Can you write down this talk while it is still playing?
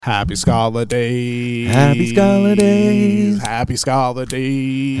Happy Scholar Days. Happy Scholar Days. Happy Scholar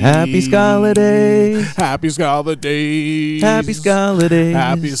Days. Happy Scholar Days. Happy Scholar Days. Happy Scholar Days.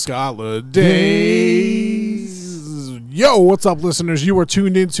 Happy Scholar Days. Yo, what's up, listeners? You are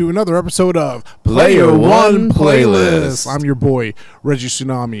tuned into another episode of Player One Playlist. I'm your boy, Reggie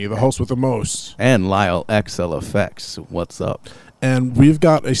Tsunami, the host with the most. And Lyle XLFX. What's up? And we've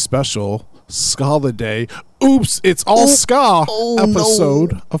got a special Scholar Day. Oops, it's all ska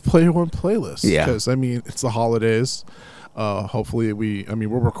episode of Player One Playlist. Yeah. Because, I mean, it's the holidays. Hopefully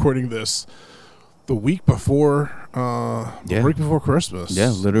we're recording this the week before Christmas. Yeah,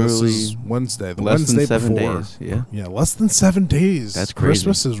 literally. This is Wednesday. The less Wednesday than 7 before. days. Yeah. Yeah, less than 7 days. That's crazy.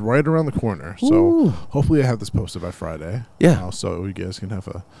 Christmas is right around the corner. So Ooh. hopefully I have this posted by Friday. Yeah. So you guys can have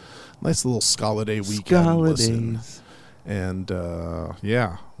a nice little Scholar Day weekend. Scholar listen. Days. And however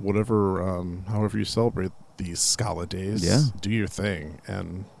you celebrate these Scholar Days, Yeah. do your thing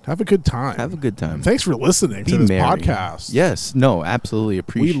and have a good time. Have a good time. And thanks for listening to this podcast. Yes. No, absolutely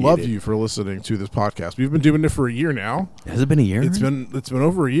appreciate it. We love you for listening to this podcast. We've been doing it for a year now. Has it been a year? It's been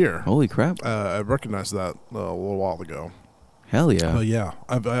over a year. Holy crap. I recognized that a little while ago. Hell yeah. Yeah,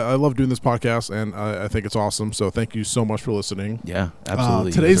 I love doing this podcast, and I think it's awesome. So thank you so much for listening. Yeah,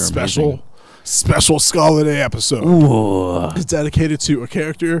 absolutely. Today's special Scholar Day episode is dedicated to a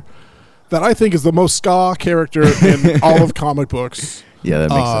character that I think is the most ska character in all of comic books. Yeah, that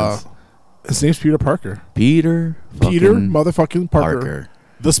makes sense. His name's Peter Parker. Peter motherfucking Parker.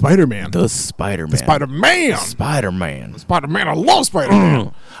 The Spider-Man. The Spider-Man. Spider-Man. Spider-Man. Spider-Man. I love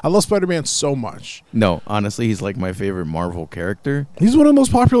Spider-Man. I love Spider-Man so much. No, honestly, he's like my favorite Marvel character. He's one of the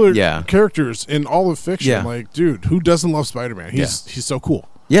most popular Yeah. characters in all of fiction. Yeah. Like, dude, who doesn't love Spider-Man? He's so cool.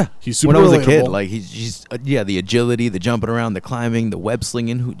 Yeah, He's super when I was a kid, relatable. like he's the agility, the jumping around, the climbing, the web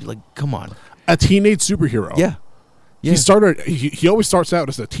slinging. Who like, come on? A teenage superhero. Yeah. He always starts out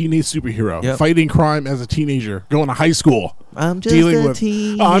as a teenage superhero, Yep. fighting crime as a teenager, going to high school, I'm just dealing a with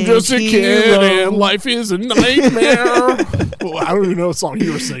teenage I'm just a kid hero. and life is a nightmare. Well, I don't even know what song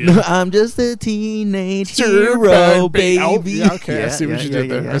you were singing. I'm just a teenage Hero, hero, baby. baby. Oh, yeah, okay, I see what you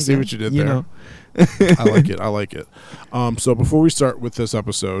did there. I see what you did there. Know. I like it. So before we start with this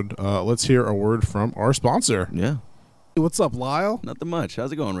episode, let's hear a word from our sponsor. Yeah, Hey, what's up, Lyle? nothing much.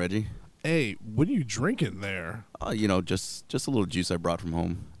 How's it going, Reggie? Hey, what are you drinking there? Just a little juice I brought from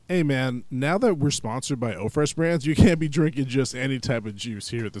home. Hey, man, now that we're sponsored by O-Fresh Brands, you can't be drinking just any type of juice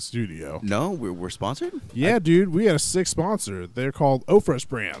here at the studio. No, we're sponsored. Yeah, dude, we got a sick sponsor. They're called O-Fresh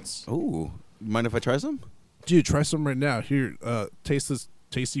Brands. Oh, mind if I try some? Dude, try some right now. Here, taste this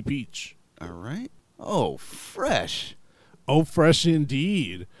tasty peach. All right. Oh, fresh. O-Fresh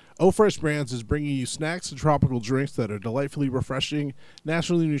indeed. O-Fresh Brands is bringing you snacks and tropical drinks that are delightfully refreshing,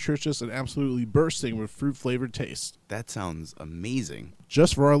 naturally nutritious, and absolutely bursting with fruit-flavored taste. That sounds amazing.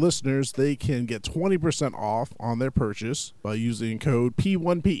 Just for our listeners, they can get 20% off on their purchase by using code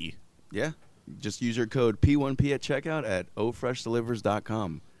P1P. Yeah. Just use your code P1P at checkout at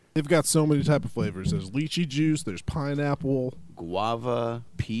ofreshdelivers.com. They've got so many type of flavors. There's lychee juice, there's pineapple. Guava,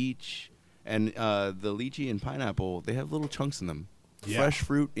 peach, and the lychee and pineapple, they have little chunks in them. Yeah. Fresh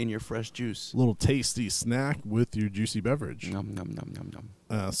fruit in your fresh juice. Little tasty snack with your juicy beverage. Nom, nom, nom, nom,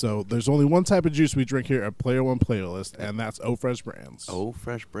 nom. So there's only one type of juice we drink here at Player One Playlist, and that's O-Fresh Brands. Oh,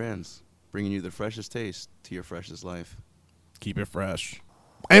 Fresh Brands, bringing you the freshest taste to your freshest life. Keep it fresh.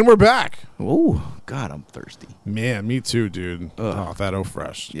 And we're back. Oh, God, I'm thirsty. Man, me too, dude. Oh, that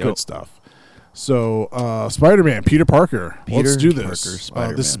O-Fresh. Yep. Good stuff. So, Spider-Man, Peter Parker. Let's do this. Parker,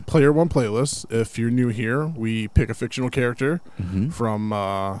 Spider-Man. This is Player One Playlist. If you're new here, we pick a fictional character from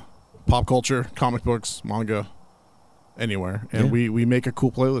pop culture, comic books, manga, anywhere, and we make a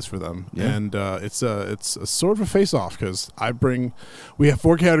cool playlist for them. Yeah. And it's a sort of a face-off because we have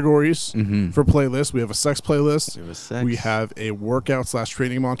 4 categories for playlists. We have a sex playlist. We have a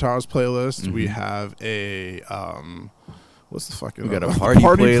workout/training montage playlist. We have a what's the fucking? We got a party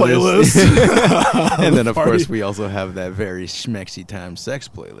playlist. And then, of course, we also have that very schmexy time sex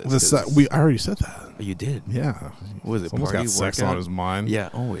playlist. I already said that. Oh, you did? Yeah. What was it? Someone's Party, got sex workout? on his mind. Yeah,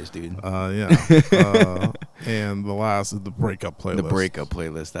 always, dude. Yeah. And the last is the breakup playlist. The breakup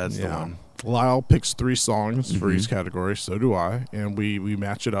playlist. That's the one. Lyle picks 3 songs for each category. So do I. And we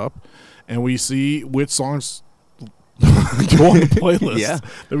match it up. And we see which songs go on the playlist. Yeah.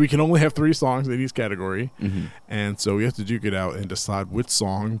 That we can only have 3 songs in each category. And so we have to duke it out and decide which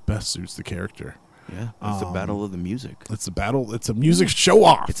song best suits the character. Yeah. It's the battle of the music. It's a battle. It's a music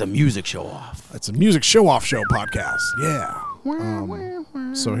show-off. It's a music show-off. It's a music show-off show podcast. Yeah.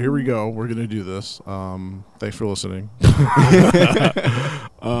 So here we go. We're gonna do this. Thanks for listening.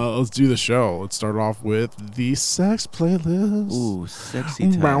 Let's do the show. Let's start off with the sex playlist. Ooh,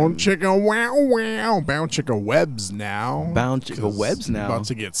 sexy time. Bound chicka wow wow. Bound chicka webs now. Bound chicka webs now. About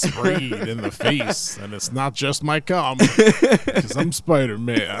to get sprayed in the face, and it's not just my cum, because I'm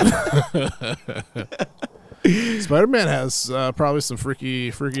Spider-Man. Spider-Man has probably some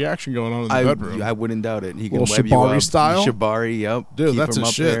freaky action going on in the bedroom. I wouldn't doubt it. He can little web Shibari you up. style? Shibari, yep. Dude, Keep that's him a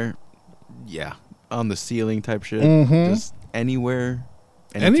up shit. there. Yeah, on the ceiling type shit. Mm-hmm. Just anywhere.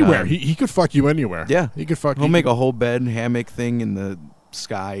 Anytime. Anywhere. He could fuck you anywhere. Yeah. He could fuck you. He'll make a whole bed hammock thing in the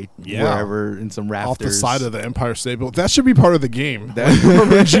sky, wherever, in some rafters. Off the side of the Empire State Building. That should be part of the game.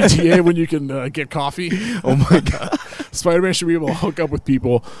 Remember in GTA when you can get coffee? Oh, my God. Spider-Man should be able to hook up with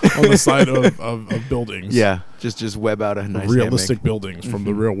people on the side of buildings. Yeah. Just web out a nice realistic hammock. buildings from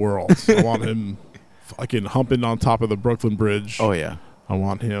the real world. I want him fucking humping on top of the Brooklyn Bridge. Oh, yeah. I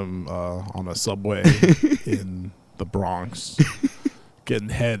want him on a subway in the Bronx. Getting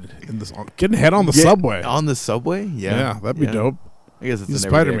head on the subway. On the subway? Yeah, that'd be dope. I guess it's he's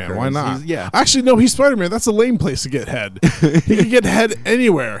Spider-Man. Why not? Yeah. Actually, no, he's Spider-Man. That's a lame place to get head. He could get head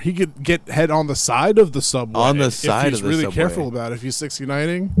anywhere. He could get head on the side of the subway. On the side of the subway. If he's really careful about it. If he's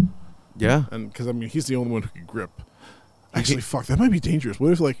 69ing. Yeah. And because, I mean, he's the only one who can grip. Actually, fuck, that might be dangerous.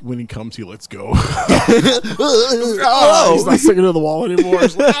 What if, like, when he comes, he lets go? Oh, he's not sticking to the wall anymore.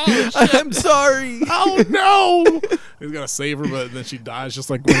 He's like, oh, shit. I'm sorry. Oh, no. He's got to save her, but then she dies just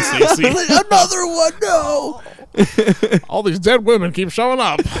like Gwen Stacy. Another one, no. All these dead women keep showing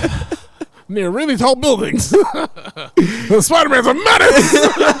up near really tall buildings. The Spider-Man's a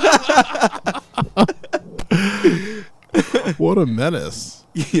menace. What a menace.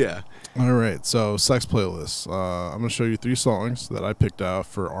 Yeah. All right, so sex playlist. I'm going to show you 3 songs that I picked out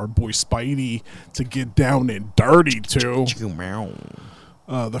for our boy Spidey to get down and dirty to.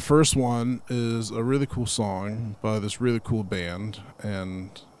 The first one is a really cool song by this really cool band.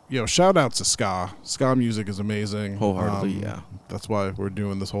 And, shout out to ska. Ska music is amazing. Wholeheartedly, yeah. That's why we're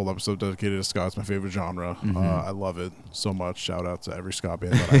doing this whole episode dedicated to ska. It's my favorite genre. Mm-hmm. I love it so much. Shout out to every ska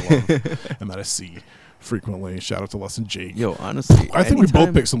band that I love and that I see frequently. Shout out to Les and Jake. Yo, honestly, I think we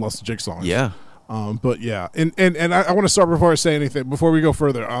both picked some Les and Jake songs. Yeah. But yeah, and I want to start before I say anything. Before we go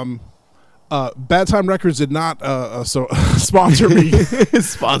further, Bad Time Records did not sponsor me.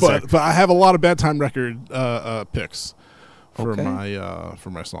 but I have a lot of Bad Time Record picks for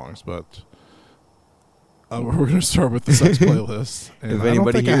my songs. But we're gonna start with the sex playlist. And if I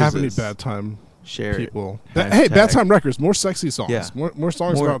don't think I have any this, Bad Time. Share people. Hey, Bad Time Records, more sexy songs. Yeah. More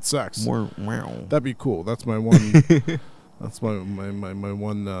songs about sex. More. That'd be cool. That's my one. That's my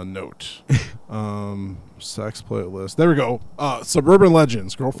one note. Sex playlist. There we go. Suburban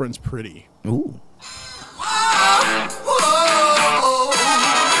Legends. Girlfriend's Pretty. Ooh.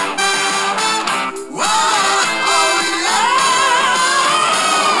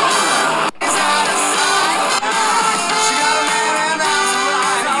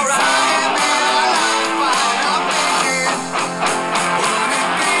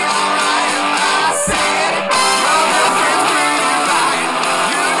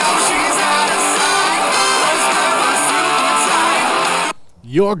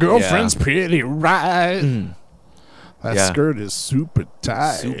 Your girlfriend's pretty, right? That skirt is super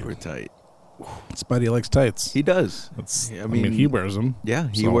tight. Super tight. Spidey likes tights. He does. I mean, he wears them. Yeah,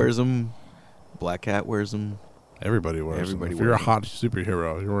 he wears them. Black Cat wears them. Everybody wears them. If you're a hot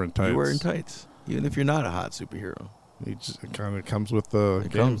superhero, you're wearing tights. You're wearing tights. Even if you're not a hot superhero. It kind of comes with the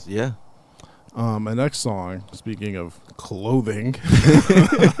game. Comes, yeah. My next song, speaking of clothing,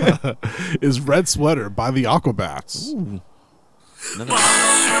 is Red Sweater by the Aquabats. Ooh.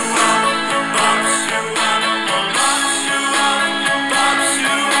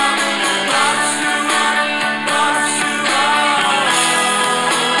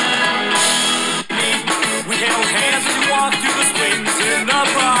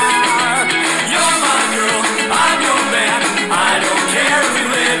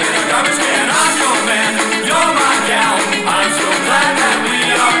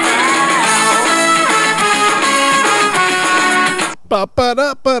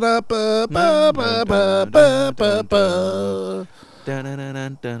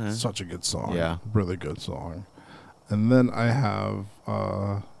 Such a good song. Yeah. Really good song. And then I have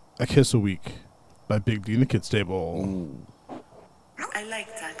A Kiss a Week by Big D and the Kids Table. Ooh. I like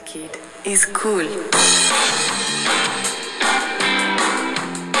that kid. He's cool.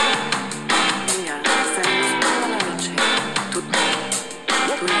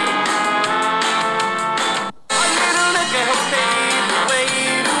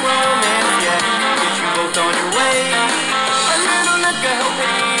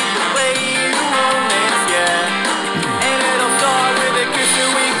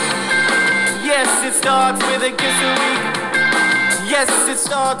 starts with a kiss a week. Yes, it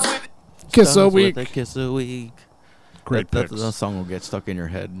starts with Kiss a week. With a kiss a week. Great picks. That song will get stuck in your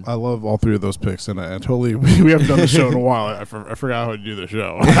head. I love all three of those picks, and I totally we haven't done the show in a while. I forgot how to do the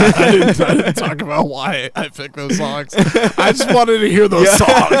show. I didn't talk about why I picked those songs. I just wanted to hear those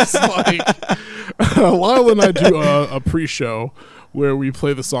songs. Like Lyle and I do a pre-show where we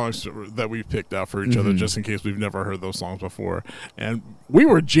play the songs that we picked out for each other, just in case we've never heard those songs before. And we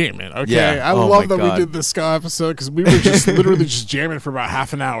were jamming. Okay, Yeah. I Oh love my that God. we did this ska episode because we were just literally just jamming for about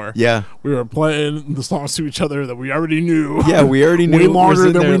half an hour. Yeah. We were playing the songs to each other that we already knew. Yeah, we already knew. Way We're longer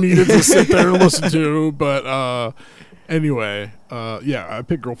sitting than there. we needed to sit there and listen to. But anyway, yeah, I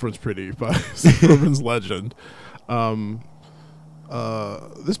picked Girlfriend's Pretty by Suburban's Legend.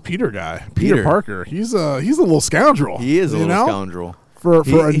 This Peter guy, Peter Parker, he's a little scoundrel. He is a you little know? scoundrel. For a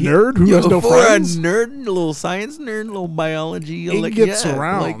nerd who has no for friends. a nerd, a little science nerd, a little biology. It gets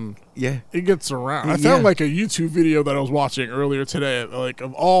around. It gets around. I found like a YouTube video that I was watching earlier today, like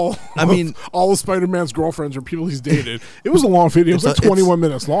of all of Spider-Man's girlfriends or people he's dated. It was a long video. It was like 21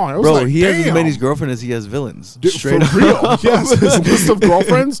 minutes long. I was bro, like, he has as damn. many girlfriends as he has villains. Dude, Straight for real. Yes, his list of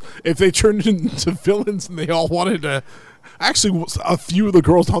girlfriends, if they turned into villains and they all wanted to... Actually, a few of the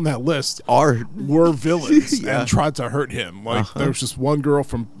girls on that list were villains and tried to hurt him. Like there was just one girl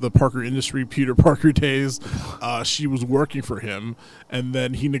from the Parker Industry, Peter Parker days. She was working for him, and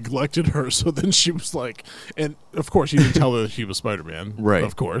then he neglected her. So then she was like, and of course he didn't tell her that he was Spider-Man. Right.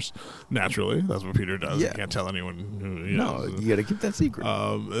 Of course, naturally, that's what Peter does. Yeah. You can't tell anyone. Who, You got to keep that secret.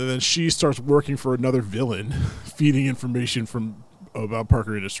 and then she starts working for another villain, feeding information about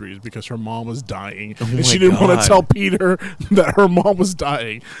Parker Industries because her mom was dying and she didn't want to tell Peter that her mom was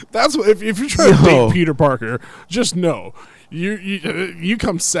dying. That's what if you're trying to date Peter Parker, just know you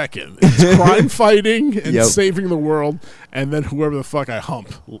come second. It's crime fighting and saving the world, and then whoever the fuck I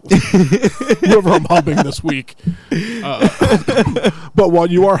hump, whoever I'm humping this week. But while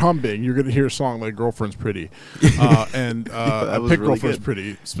you are humping, you're going to hear a song like "Girlfriend's Pretty," and I picked really "Girlfriend's good.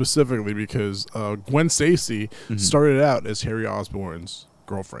 Pretty" specifically because Gwen Stacy started out as Harry Osborn's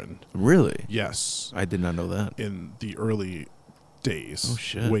girlfriend. Really? Yes, I did not know that. in the early days. Oh,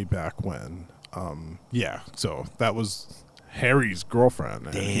 shit. Way back when. Yeah, so that was Harry's girlfriend.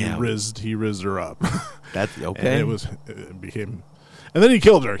 And Damn. he rizzed her up. That's okay. And it became, and then he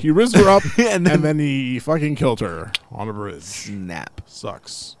killed her. He rizzed her up, And and then- then he fucking killed her on a bridge. Snap.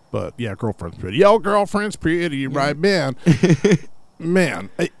 Sucks. But yeah, Girlfriend's Pretty. Yo, Girlfriend's Pretty, right, man? Man,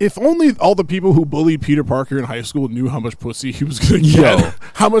 if only all the people who bullied Peter Parker in high school knew how much pussy he was going to get, Yo.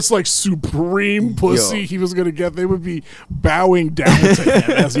 how much like supreme pussy Yo. he was going to get, they would be bowing down to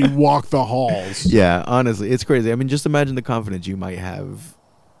him as he walked the halls. Yeah, honestly, it's crazy. I mean, just imagine the confidence you might have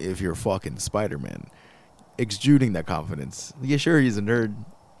if you're fucking Spider-Man. Exuding that confidence. Yeah, sure, he's a nerd.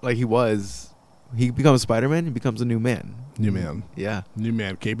 Like he was. He becomes Spider-Man, he becomes a new man. New man. Yeah. New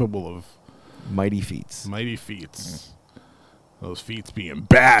man capable of Mighty feats. mighty feats. Those feats being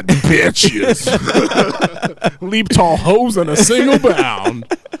bad bitches. Leap tall hoes in a single bound.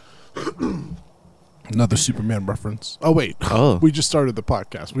 Another Superman reference. Oh, wait. Oh. We just started the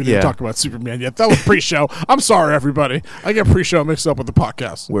podcast. We didn't Yeah. talk about Superman yet. That was pre-show. I'm sorry, everybody. I get pre-show mixed up with the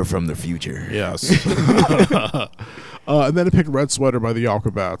podcast. We're from the future. Yes. And then I picked Red Sweater by the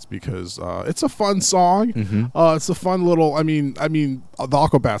Aquabats because it's a fun song. It's a fun little, I mean, the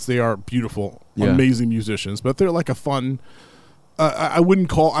Aquabats, they are beautiful, amazing musicians, but they're like a fun... I wouldn't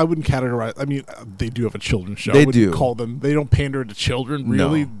categorize. I mean, they do have a children's show. They I wouldn't do. call them. They don't pander to children,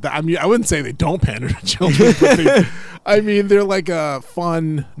 really. No. I mean, I wouldn't say they don't pander to children. But they're like a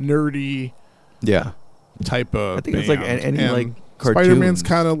fun, nerdy Yeah. type of. I think it's like band. any And like cartoon. Spider-Man's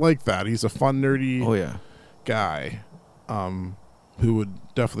kind of like that. He's a fun, nerdy Oh yeah. guy, who would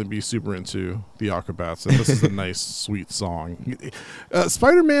definitely be super into the Aquabats. And this is a nice, sweet song.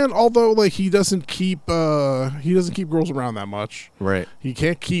 Spider-Man, although like he doesn't keep girls around that much. Right. He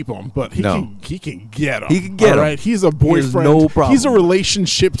can't keep them, but he No. can get them. He can get 'em. Right? He's a boyfriend. no problem. He's a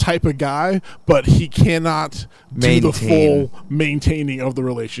relationship type of guy, but he cannot do the Maintain. full maintaining of the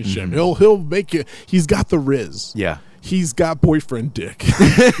relationship. He'll make it. He's got the riz. Yeah. He's got boyfriend dick.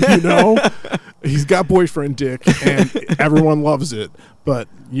 You know, he's got boyfriend dick, and everyone loves it. But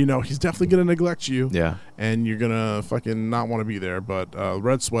you know, he's definitely gonna neglect you. Yeah. And you're gonna fucking not want to be there. But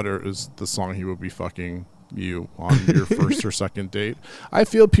Red Sweater is the song he would be fucking you on your first or second date. I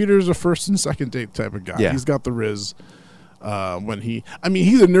feel Peter's a first and second date type of guy. Yeah. He's got the riz. He's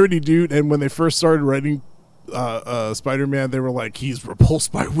a nerdy dude, and when they first started writing Spider-Man, they were like, he's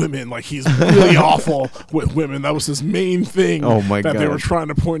repulsed by women, like he's really awful with women. That was his main thing. Oh my that they God. were trying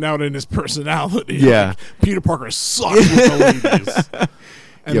to point out in his personality. Yeah. Like, Peter Parker sucks with the ladies.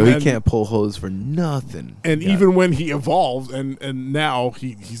 Yo, he can't pull hose for nothing. And even when he evolved, and now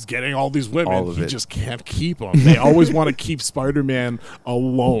he's getting all these women, he just can't keep them. They always want to keep Spider-Man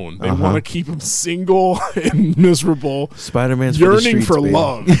alone. They want to keep him single and miserable. Spider-Man's yearning for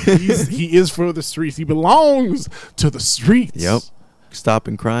love. He is for the streets. He belongs to the streets. Yep.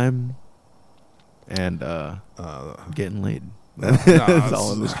 Stopping crime and getting laid. That's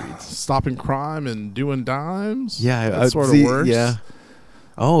all in the streets. Stopping crime and doing dimes. Yeah, that sort of works. Yeah.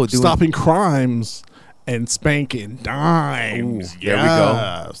 Oh, stopping crimes and spanking dimes. Ooh, there we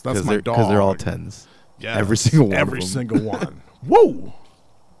go. That's my dog. Because they're all 10s. Yeah, every single one. Every single one. Whoa,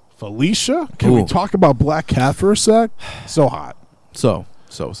 Felicia. Can we talk about Black Cat for a sec? So hot. So.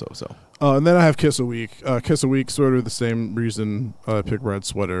 And then I have Kiss a Week. Kiss a Week, sort of the same reason I picked Red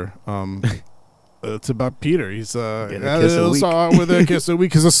Sweater. It's about Peter. He's with a Kiss a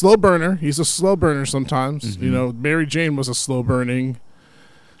Week. He's a slow burner. He's a slow burner sometimes. You know, Mary Jane was a slow burning.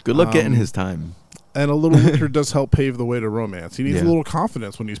 Good luck getting his time. And a little liquor does help pave the way to romance. He needs a little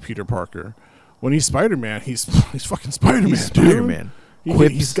confidence when he's Peter Parker. When he's Spider-Man, he's fucking Spider-Man. He's Spider-Man.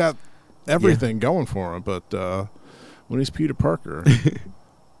 He's got everything going for him. But when he's Peter Parker,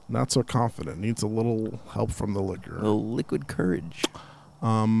 not so confident. Needs a little help from the liquor. A little liquid courage.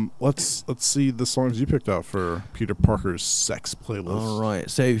 Let's see the songs you picked out for Peter Parker's sex playlist. All right,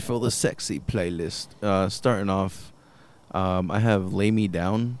 so for the sexy playlist, starting off, I have "Lay Me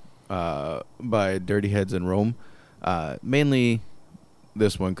Down" by Dirty Heads in Rome. Mainly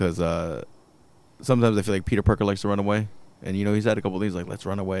this one because sometimes I feel like Peter Parker likes to run away, and you know he's had a couple of things like "Let's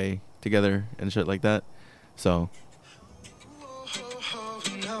run away together" and shit like that. So.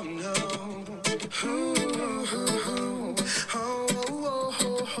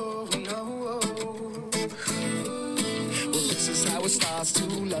 Stars, two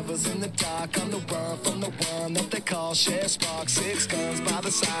lovers in the dark on the run from the one that they call share spark. 6 guns by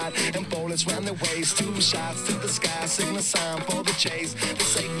the side and bullets round their waist. 2 shots to the sky, signal sign for the chase. The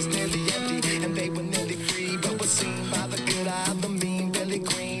safe was nearly empty and they were nearly free, but was seen by the good eye, the mean Billy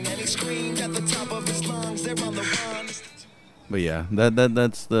Green, and he screamed at the top of his lungs. They're on the run. But yeah,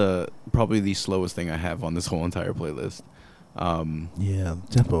 that's probably the slowest thing I have on this whole entire playlist. Yeah, the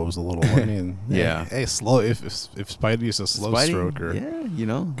tempo was a little. I mean, yeah. Hey, slow. If Spidey is a slow stroker, yeah, you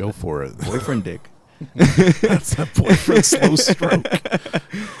know, go for it. Boyfriend dick. That's a boyfriend slow stroke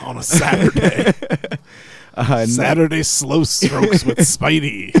on a Saturday. Saturday slow strokes with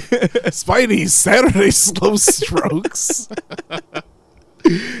Spidey. Spidey's Saturday slow strokes.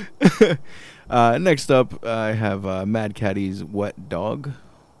 Next up, I have Mad Caddy's "Wet Dog."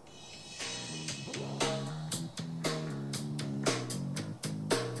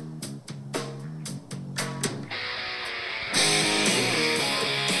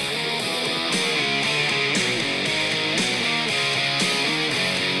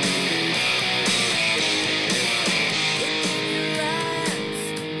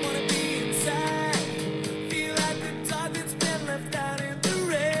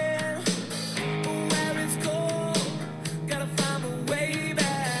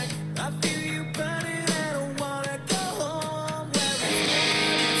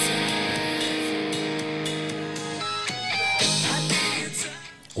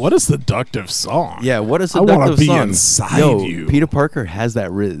 What a seductive song. Yeah, what a seductive song. I want to be inside you. Peter Parker has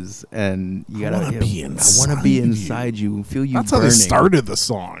that riz, and you gotta. I want to be inside you. Feel you. That's burning. how they started the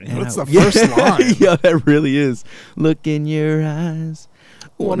song. That's the first line. Yeah, that really is. Look in your eyes.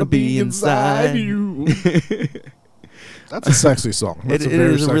 Want to be inside you. That's a sexy song. It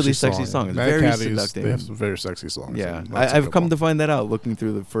is a really sexy song. It's very seductive. They have some very sexy songs. Yeah, I've come to find that out looking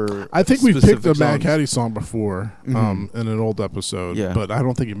through I think we picked the Mad Caddy song before in an old episode, but I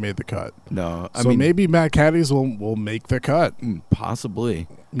don't think it made the cut. No, I mean maybe Mad Caddies will make the cut. Possibly.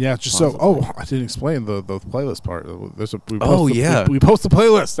 Yeah, just possibly. I didn't explain the playlist part. We post the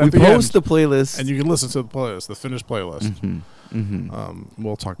playlist. We post the playlist, and you can listen to the playlist, the finished playlist.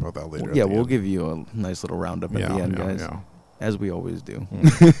 We'll talk about that later. Yeah, we'll give you a nice little roundup at the end, guys, as we always do.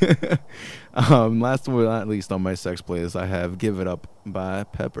 Last but not least on my sex playlist, I have "Give It Up" by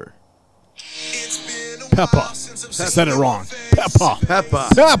Pepper. Pepper. Said it wrong. Pepper.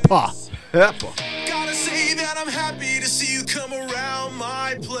 Gotta say that I'm happy to see you come around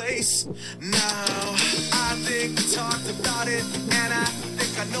my place. Now, I think we talked about it, and I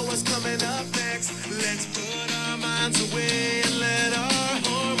think I know what's coming up next. Let's put our minds away and let our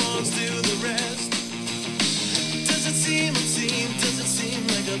hormones do the rest. Doesn't seem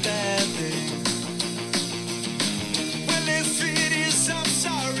like a bad thing. Well, if it is, I'm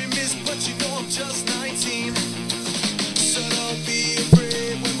sorry, miss, but you know I'm just 19. So don't be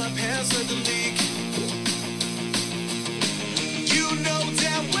afraid when my pants start to leak. You know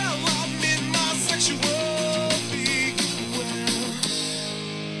damn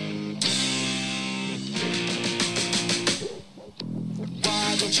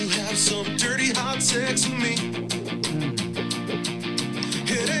Don't you have some dirty hot sex with me?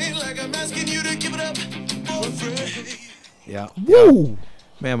 It ain't like I'm asking you to give it up for free. Yeah. Woo!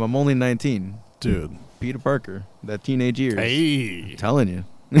 Ma'am, I'm only 19. Dude. Peter Parker, that teenage years. Hey. I'm telling you.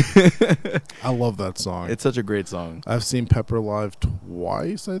 I love that song. It's such a great song. I've seen Pepper live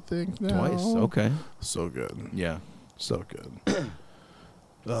twice, I think. Now. Twice? Okay. So good. Yeah. So good.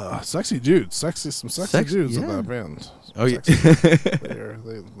 Sexy dudes. Some sexy dudes in yeah. that band. Oh, yeah.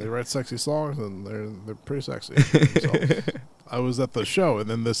 They write sexy songs and they're pretty sexy. So, I was at the show and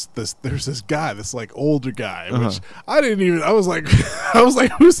then there's this guy, this like older guy, which I was like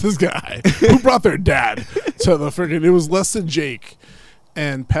who's this guy? Who brought their dad to the freaking? It was Less Than Jake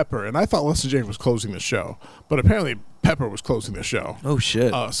and Pepper, and I thought Less Than Jake was closing the show, but apparently Pepper was closing the show. Oh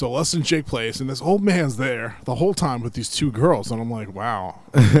shit. So Less Than Jake plays, and this old man's there the whole time with these two girls, and I'm like, wow.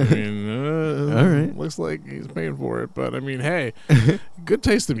 I mean, all right. Looks like he's paying for it, but I mean, hey, good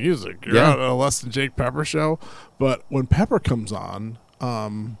taste in music. You're Yeah. out at a Less Than Jake Pepper show, but when Pepper comes on,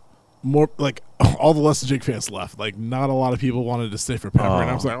 more like all the Less Than Jake fans left. Like, not a lot of people wanted to stay for Pepper,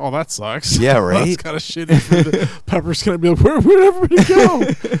 and I was like, oh, that sucks. Yeah, right? That's kind of shitty. Pepper's gonna be like, where'd everybody go?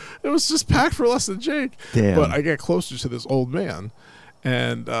 It was just packed for Less Than Jake. Damn. But I get closer to this old man,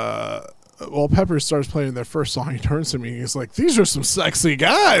 and while Pepper starts playing their first song, he turns to me and he's like, these are some sexy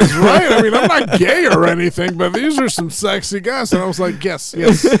guys, right? I mean, I'm not gay or anything, but these are some sexy guys. And I was like, yes,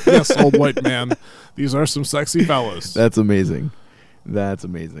 old white man. These are some sexy fellas. That's amazing. That's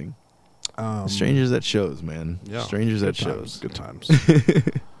amazing. Strangers at shows, man. Yeah, Strangers at times, shows. Good times.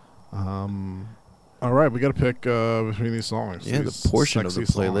 All right, we got to pick between these songs. Yeah, these the portion of the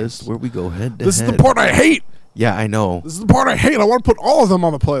sexy playlist songs. where we go head to This head. is the part I hate. Yeah, I know. This is the part I hate. I want to put all of them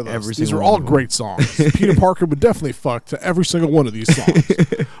on the playlist. Every These single are one all of them. great songs. Peter Parker would definitely fuck to every single one of these songs.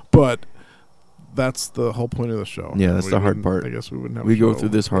 But that's the whole point of the show. Yeah, that's We the hard wouldn't- part. I guess we wouldn't have We a go show through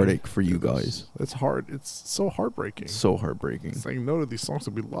this if heartache for you did this. guys. It's hard. It's so heartbreaking. So heartbreaking. Saying no to these songs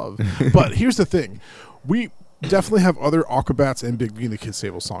that we love. But here's the thing. We definitely have other Aquabats and Big D in the Kids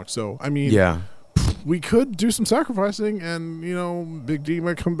Table songs. So, I mean, Yeah. we could do some sacrificing, and Big D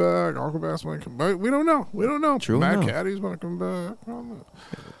might come back, Aquabats might come back. We don't know. True, Mad no. Caddies might come back. I don't know.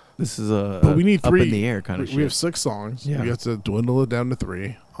 This is But we need 3 up in the air kind of shit. We have 6 songs. Yeah. We have to dwindle it down to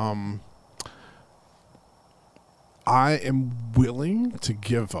 3. I am willing to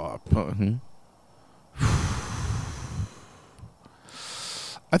give up.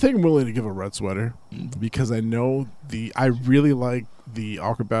 I think I'm willing to give a Red Sweater because I know I really like the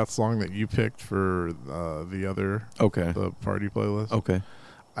Aquabats song that you picked for the other the party playlist. Okay.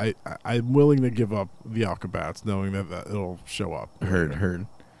 I'm willing to give up the Aquabats knowing that it'll show up. Heard.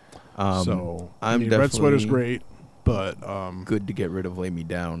 So I'm Red Sweater's definitely great, but good to get rid of Lay Me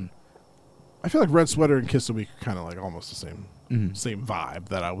Down. I feel like Red Sweater and Kiss a Week are kind of like almost the same vibe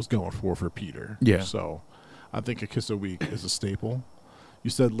that I was going for Peter. Yeah. So I think a Kiss a Week is a staple.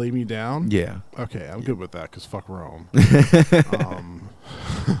 You said Lay Me Down? Yeah. Okay, I'm good with that because fuck Rome.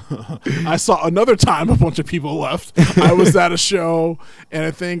 I saw another time a bunch of people left. I was at a show, and I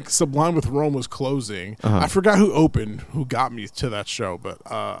think Sublime with Rome was closing. I forgot who opened, who got me to that show, but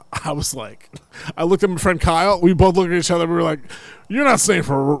I was like, I looked at my friend Kyle. We both looked at each other. We were like, you're not staying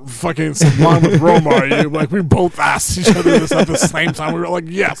for fucking Sublime with Rome, are you? Like, we both asked each other this at the same time. We were like,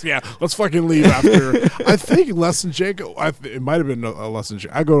 yes, yeah, let's fucking leave after. I think Less Than Jake, it might have been a Less Than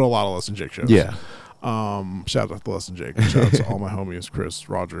Jake. I go to a lot of Less Than Jake shows. Yeah. Shout out to Less Than Jake. Shout out to all my homies, Chris,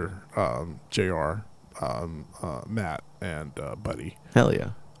 Roger, JR, Matt, and Buddy. Hell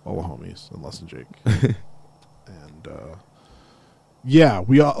yeah. All the homies and Less Than Jake. And yeah,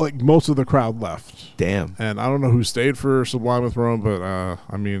 we all, like, most of the crowd left. Damn. And I don't know who stayed for Sublime with Rome, but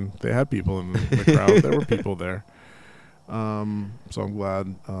I mean, they had people in the crowd. There were people there. So I'm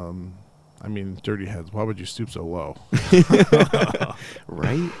glad. I mean, Dirty Heads, why would you stoop so low?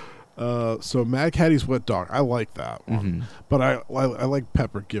 Right? So Mad Caddy's Wet Dog, I like that one. But I like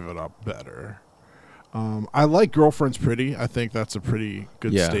Pepper Give It Up better. I like Girlfriend's Pretty. I think that's a pretty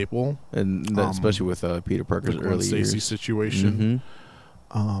good staple. And especially with Peter Parker's the early Stacey years. situation.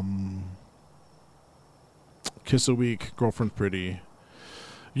 Kiss a Week, Girlfriend's Pretty.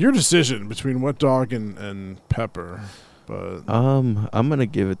 Your decision between Wet Dog and Pepper. But I'm gonna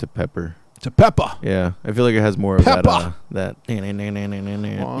give it to Pepper. to Pepper. Yeah, I feel like it has more of Pepper. that.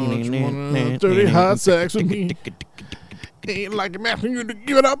 Dirty hot sex with me. Ain't like I'm asking you to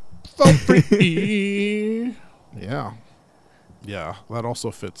give it up for free. Yeah. Yeah, that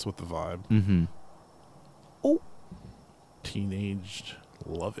also fits with the vibe. Mm-hmm. Oh. Teenaged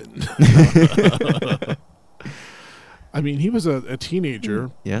lovin'. I mean, he was a teenager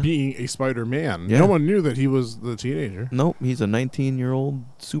being a Spider-Man. Yeah. No one knew that he was the teenager. Nope, he's a 19-year-old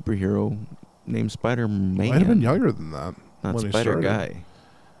superhero named Spider-Man. Might have been younger than that. Not when he Spider started. Guy.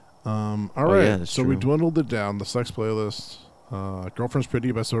 All right, yeah, that's so we true. dwindled it down. The Sex Playlist, Girlfriend's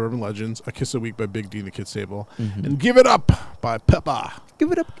Pretty by Suburban Legends, A Kiss a Week by Big D and the Kids Table, and Give It Up by Peppa.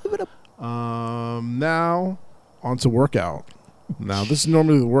 Give it up, give it up. Now, on to Workout. Now, this is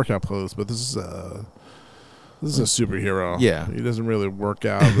normally the workout playlist, but this is a superhero. Yeah. He doesn't really work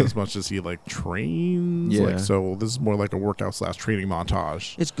out as much as he, like, trains. Yeah. Like, so this is more like a workout / training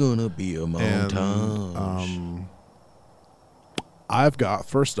montage. It's gonna be a montage. And, I've got,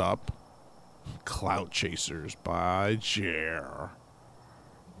 first up, Clout Chasers by Jer.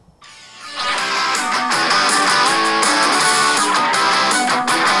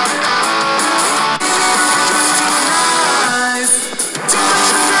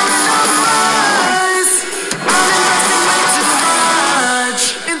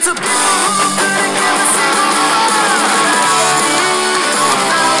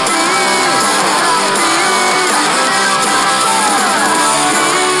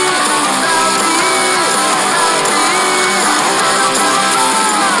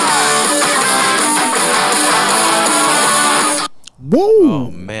 Whoa!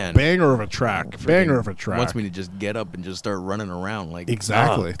 Oh, man. Banger of a track. Banger of a track. Wants me to just get up and just start running around like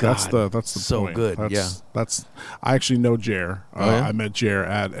Exactly. oh, That's God. the so point. good. That's I actually know Jer. Oh, yeah? I met Jer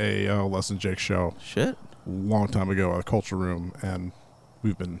at a Less Than Jake show Shit. a long time ago at a Culture Room, and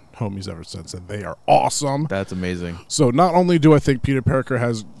we've been homies ever since, and they are awesome. That's amazing. So not only do I think Peter Parker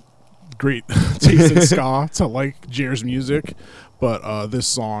has great taste in ska to like Jer's music, but this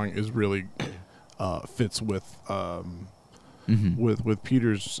song is really fits with with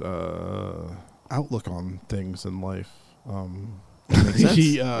Peter's outlook on things in life.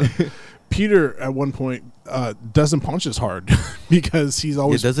 He Peter at one point doesn't punch as hard because he's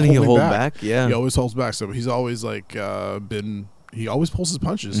always doesn't he holding hold back? Yeah. he always holds back. So he's always like he always pulls his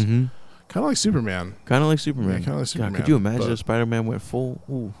punches, kind of like Superman. Kind of like Superman. Yeah, kinda like God, Superman, could you imagine but- if Spider-Man went full?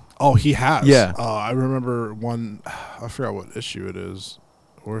 Ooh. Oh, he has. Yeah. I remember one. I forgot what issue it is.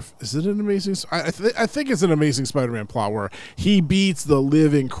 Or is it an amazing? I think it's an Amazing Spider-Man plot where he beats the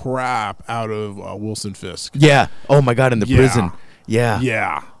living crap out of Wilson Fisk. Yeah. Oh my God, in the Yeah. prison. Yeah.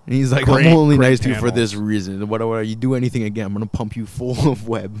 Yeah. And he's like, Great- I'm only great nice to you for panel. this reason. Whatever you do anything again, I'm gonna pump you full of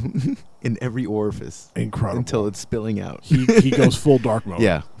web in every orifice Incredible. until it's spilling out. He goes full dark mode.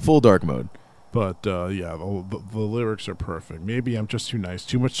 Yeah, full dark mode. But yeah, the lyrics are perfect. Maybe I'm just too nice,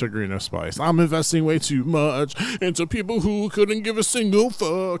 too much sugar and no spice. I'm investing way too much into people who couldn't give a single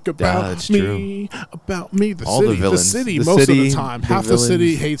fuck about that's me. About me, the All city, the villains. city. The most city, of the time, the half the city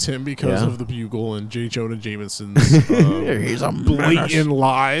villains. hates him because Yeah. of the Bugle and J. Jonah Jameson's He's a blatant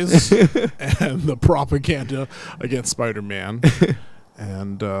lies and the propaganda against Spider-Man.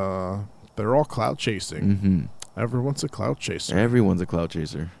 And they're all cloud chasing. Everyone's a cloud chaser Everyone's a cloud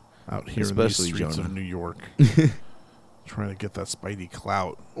chaser. out here Especially in these streets Jonah. of New York, trying to get that Spidey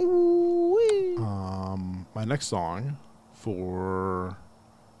clout. My next song for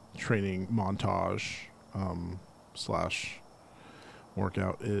training montage /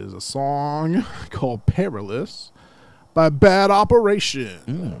 workout is a song called "Perilous" by Bad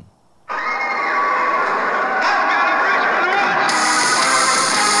Operation.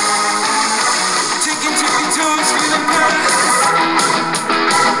 Taking tippy toes, feeling perilous.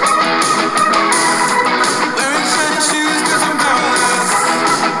 Wearing shiny shoes 'cause I'm powerless.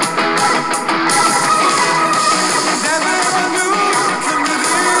 Never ever knew I'd come to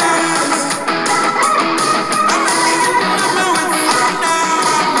this. I'm the king of knowing now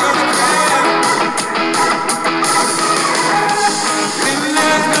I'm gonna fail. Then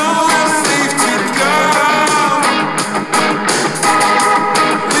there's nowhere safe to go.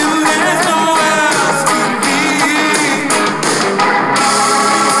 When there's nowhere else to be,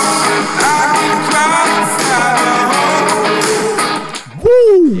 I can cry inside my home.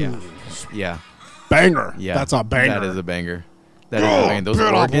 Woo! Yeah. Banger. Yeah. That's a banger. That is a banger. That is a banger. Those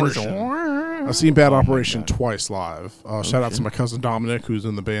Bad organs. Operation. I've seen Bad Oh my Operation God. twice live. Shout out to my cousin Dominic, who's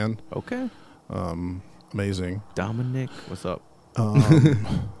in the band. Okay. Amazing. Dominic, what's up?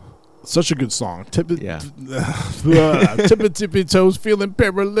 Such a good song. Yeah. Tippy toes, feeling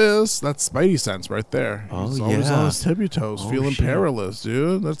perilous. That's Spidey sense right there. Oh, He's always yeah. on his tippy toes, Oh, feeling shit. perilous,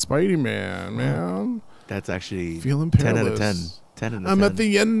 dude. That's Spidey man. That's actually Feeling 10 out of 10. perilous. 10 out of 10. I'm at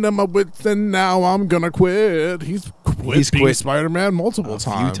the end of my wits and now I'm gonna quit. He's He's being quit Spider-Man multiple a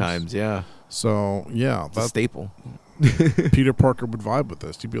times. few times, yeah. So yeah, It's a that staple. Peter Parker would vibe with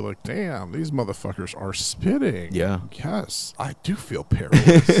this. He'd be like, "Damn, these motherfuckers are spitting." Yeah. Yes, I do feel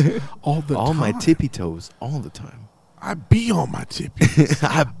perilous all the All time. my tippy toes all the time. I be on my tippies.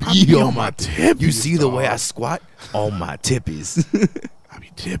 I be on my tippies. You see the way I dog. squat? On my tippies. I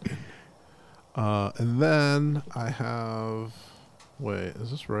be tipping. And then I have. Wait, is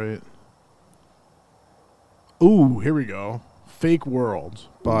this right? Ooh, here we go. Fake World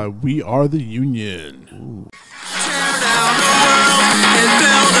by We Are the Union. Tear down the world and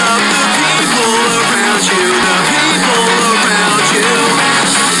build up the people around you, the people around you.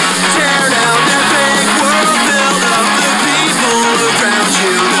 Tear down that fake world, build up the people around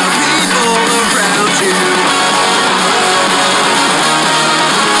you, the people around you.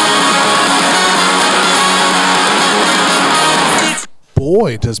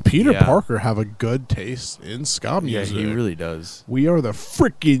 Boy, does Peter Yeah. Parker have a good taste in ska Yeah, music. he really does. We Are the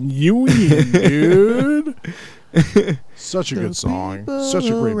Frickin' Union, dude. Such a good song. Such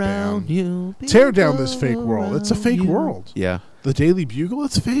a great band. Tear down this fake world. It's a fake world. Yeah. The Daily Bugle,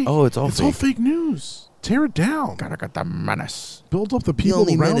 it's fake. Oh, it's all It's all fake. fake news. Tear it down. Gotta got the menace. Build up the people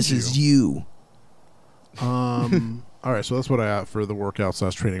around you. you. All right, so that's what I got for the workout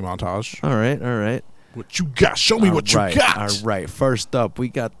 / training montage. All right, all right. What you got? Show me what you got. All right. First up, we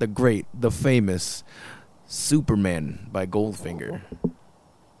got the great, the famous Superman by Goldfinger.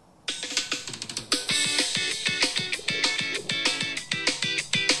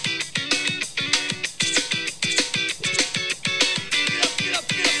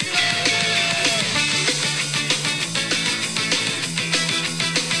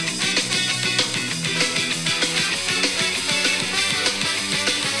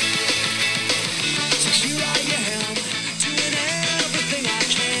 So here I am, doing everything I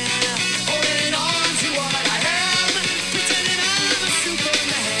can, holding on to what I am, pretending I'm a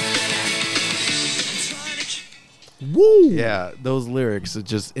Superman. I'm trying to Woo! Yeah, those lyrics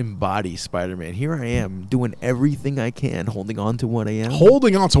just embody Spider-Man. Here I am, doing everything I can, holding on to what I am.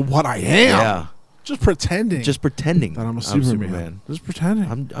 Holding on to what I am. Yeah. Just pretending. Just pretending that I'm a Superman. Just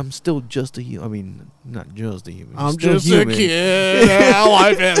pretending. I'm still just a human. I mean, not just a human. I'm still just human. a kid.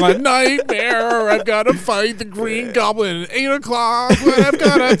 I've had a nightmare. I've got to fight the Green Goblin at 8 o'clock. But I've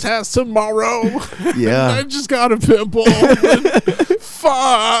got a test tomorrow. I Yeah. just got a pimple.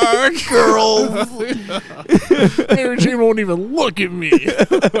 Fuck, girl. Mary Jane won't even look at me.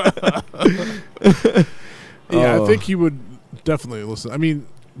 Yeah, I think he would definitely listen. I mean,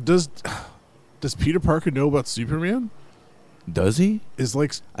 does Peter Parker know about Superman? Does he? Is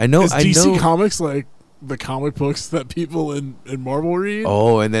like I know. Is I DC know. Comics like the comic books that people in Marvel read?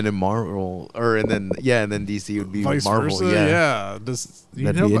 Oh, and then in Marvel, and then DC would be Vice Marvel. versa? Yeah. Does you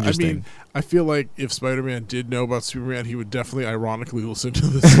That'd know? be I mean, interesting. I feel like if Spider-Man did know about Superman, he would definitely ironically listen to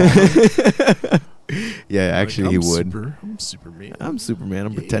this song. Yeah, Like, actually, he would. I'm Superman. I'm Superman.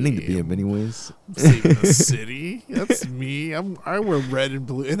 I'm pretending to be him, anyways. I'm saving the city. That's me. I wear red and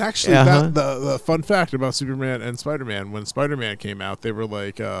blue. And actually, Uh-huh. the fun fact about Superman and Spider-Man, when Spider-Man came out, they were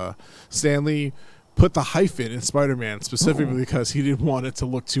like, Stanley put the hyphen in Spider-Man specifically because he didn't want it to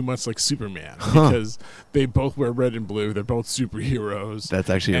look too much like Superman because they both wear red and blue. They're both superheroes. That's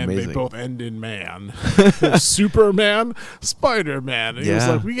actually and amazing. they both end in man. Superman, Spider-Man. And he was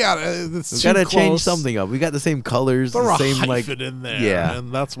Yeah. like, we gotta change something up. We got the same colors, Throw the a same hyphen in there. Yeah.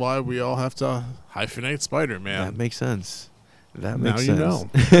 And that's why we all have to hyphenate Spider-Man. That makes sense. That Now makes you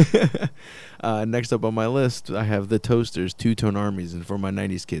sense. Next up on my list, I have the Toasters, Two Tone Armies, and for my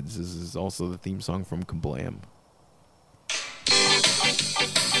 '90s kids, this is also the theme song from Kablam.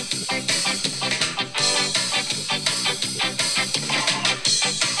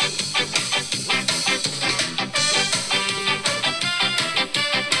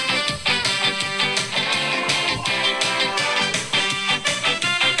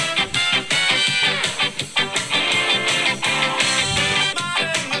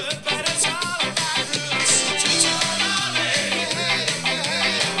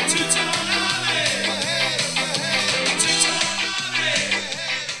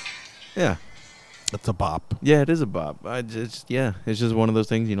 Yeah. That's a bop. Yeah, it is a bop. It's just one of those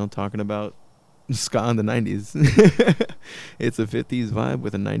things, talking about ska in the 90s. It's a 50s vibe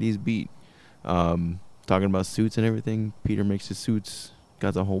with a 90s beat. Talking about suits and everything. Peter makes his suits,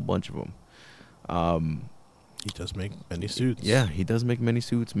 got a whole bunch of them. He does make many suits. Yeah, he does make many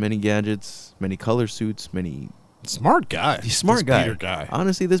suits, many gadgets, many color suits, many... Smart guy. He's a smart This guy. Peter guy.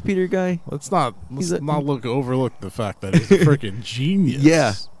 Honestly, this Peter guy... Let's not He's a- overlook the fact that he's a freaking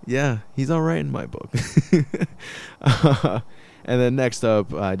genius. Yeah, he's all right in my book. And then next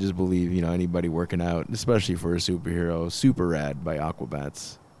up, I just believe, anybody working out, especially for a superhero, Super Rad by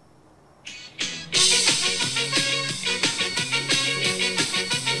Aquabats.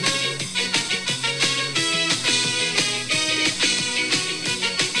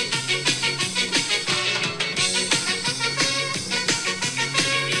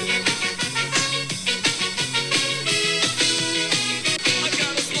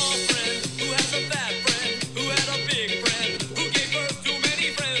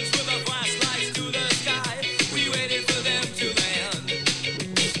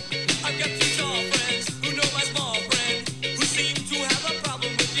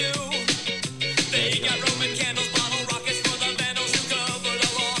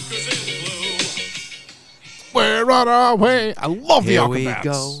 run away. I love the Here Aquabats. we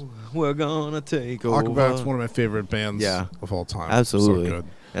go. We're gonna take over. Aquabats, one of my favorite bands of all time. Absolutely. So good.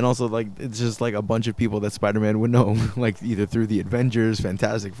 And also, like, it's just like a bunch of people that Spider-Man would know, like either through the Avengers,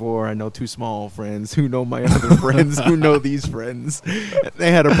 Fantastic Four. I know two small friends who know my other friends who know these friends.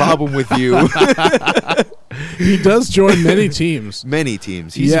 They had a problem with you. He does join many teams. Many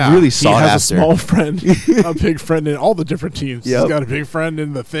teams. He's really sought He has after. a small friend, a big friend in all the different teams. Yep. He's got a big friend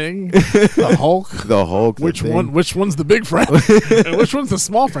in the Thing, the Hulk. The Hulk. the Which Thing. one? Which one's the big friend? And which one's the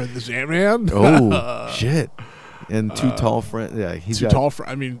small friend? The Ant-Man? Oh shit! And two tall friends. Yeah, he's Too got tall for.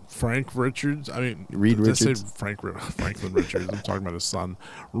 I mean, Frank Richards. I mean, Reed did I say Richards. Franklin Richards. I'm talking about his son,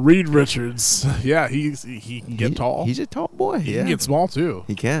 Reed Richards. Yeah, he can get tall. He's a tall boy. He Yeah, can get small too.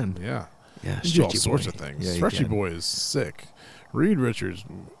 he can. Yeah, Yeah, he can do all Stretchy sorts boy. of things. Yeah, he Stretchy can. Boy is sick. Reed Richards,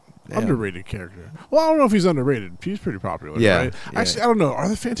 Yeah. underrated character. Well, I don't know if he's underrated. He's pretty popular. Yeah, right? yeah. Actually, I don't know. Are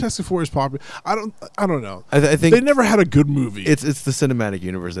the Fantastic Four as popular? I don't know. I think They never had a good movie. it's the cinematic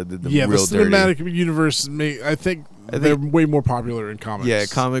universe that did them yeah, the real dirty. cinematic universe. I think they're way more popular in comics. Yeah,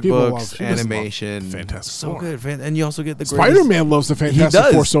 comic People books, love- who doesn't love animation, Fantastic so Four? good. And you also get the Spider-Man loves the Fantastic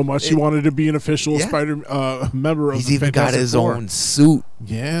does. Four so much he wanted to be an official Yeah. member of He's the even got Fantastic his Four. own suit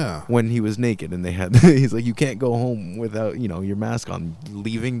Yeah. when he was naked, and they had. He's like, you can't go home without your mask on.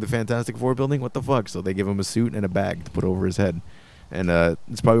 Leaving the Fantastic Four building, what the fuck? So they give him a suit and a bag to put over his head, and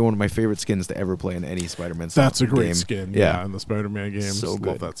it's probably one of my favorite skins to ever play in any Spider-Man. That's a great game. skin. Yeah. Yeah, in the Spider-Man games. So Love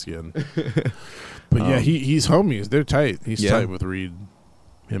good. that skin. But yeah, he's homies. They're tight. He's Yeah. tight with Reed.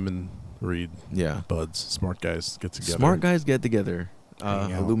 Him and Reed. Yeah. Buds. Smart guys get together. Smart guys get together,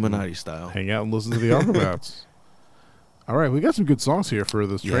 Hang out. Illuminati style. Hang out and listen to the Aquabats. All right, we got some good songs here for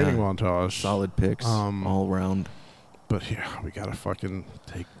this training montage. Solid picks all around. But yeah, we gotta fucking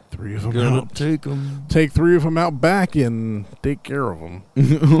take 3 of them Gonna out. take them. Take 3 of them out back and take care of them.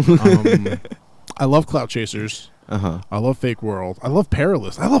 I love Cloud Chasers. I love Fake World. I love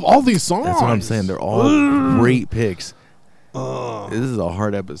Perilous. I love all these songs. That's what I'm saying. They're all great picks. This is a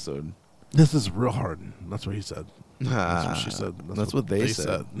hard episode. This is real hard. That's what he said. That's what she said. That's what they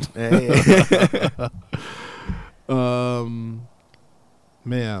said.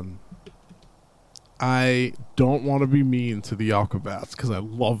 Man, I don't want to be mean to the Aquabats because I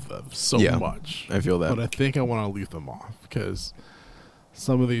love them so Yeah, much. I feel that. But I think I want to leave them off because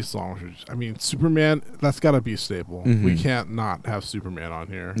some of these songs are just, I mean, Superman, that's got to be a staple. Mhm. We can't not have Superman on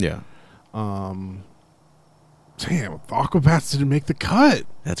here. Yeah. Damn, the Aquabats didn't make the cut.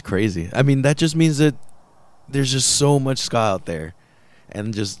 That's crazy. I mean, that just means that there's just so much ska out there.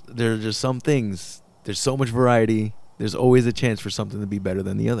 And there are just some things. There's so much variety. There's always a chance for something to be better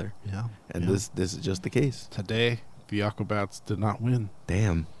than the other. Yeah. And this is just the case. Today, the Aquabats did not win.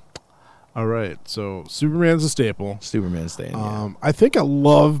 Damn. All right, so Superman's a staple. Superman's staying. Yeah. I think I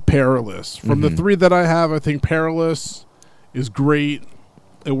love Perilous. From the Mhm. 3 that I have, I think Perilous is great.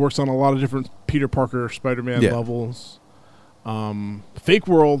 It works on a lot of different Peter Parker Spider-Man Yeah. levels. Fake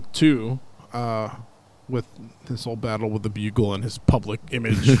World, too, with this whole battle with the Bugle and his public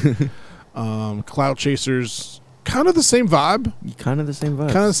image. Cloud Chasers, kind of the same vibe. Kind of the same vibe.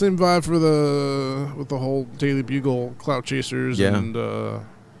 Kind of the same vibe with the whole Daily Bugle, Cloud Chasers, Yeah. and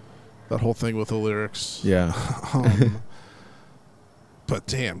that whole thing with the lyrics. Yeah. But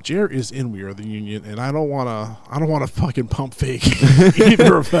damn, Jer is in We Are the Union, and I don't wanna fucking pump fake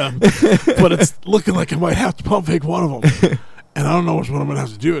either of them. But it's looking like I might have to pump fake one of them, and I don't know which one I'm gonna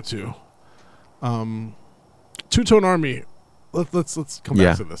have to do it to. Two-Tone Army. Let's come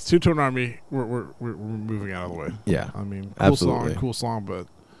back to this. Two-Tone Army. We're moving out of the way. Yeah. I mean, Absolutely. cool song, but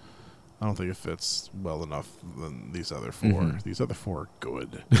I don't think it fits well enough than these other 4. Mhm. These other 4 are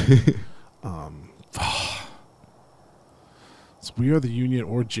good. So We Are the Union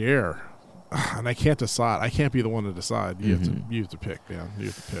or Jer, and I can't decide. I can't be the one to decide. You have to pick, man. You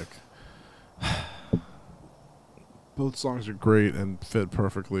have to pick. Both songs are great and fit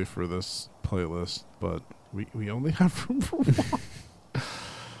perfectly for this playlist, but we only have room for one.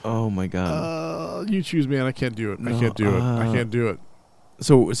 Oh my god. You choose, man. I can't do it. I No, can't do it. I can't do it.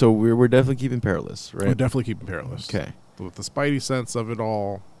 So we're definitely keeping Perilous, right? We're definitely keeping Perilous. Okay. With the Spidey sense of it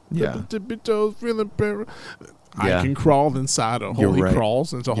all. Yeah. The tippy toes feeling Yeah. I can crawl inside a hole. You're He right.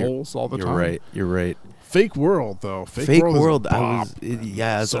 crawls into holes all the You're time. right. You're right. Fake World, though. Fake World. World. Is a I bop. was.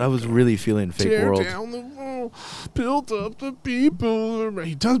 That's So what I was good. really feeling. Fake Tear World. down the wall, build up the people.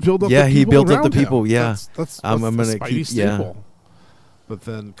 He does build up. Yeah, the he people built up the around him. people, yeah. that's I'm the gonna Spidey keep- staple. yeah. But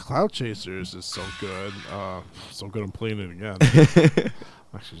then Cloud Chasers is so good. So good. I'm playing it again.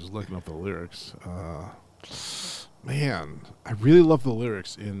 Actually, just looking up the lyrics. Man, I really love the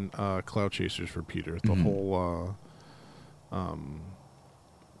lyrics in Cloud Chasers for Peter. The whole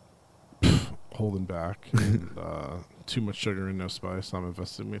holding back. And, too much sugar and no spice. I'm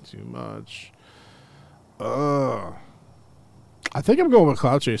investing way too much. I think I'm going with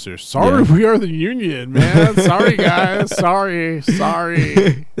Cloud Chaser. Sorry, We Are the Union, man. Sorry, guys. Sorry.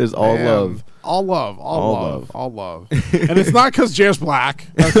 There's all Man. love. All love. And it's not because Jair's black,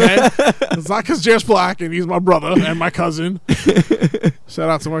 okay? It's not because Jair's black and he's my brother and my cousin. Shout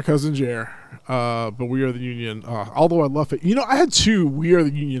out to my cousin Jair. But We Are the Union. Although I love it. You know, I had 2 We Are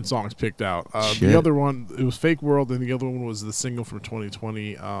the Union songs picked out. The other one, it was Fake World, and the other one was the single from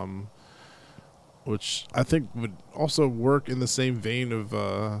 2020, which I think would also work in the same vein of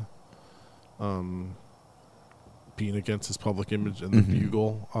being against his public image and the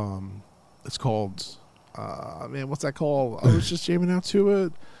Bugle. It's called, what's that called? I was just jamming out to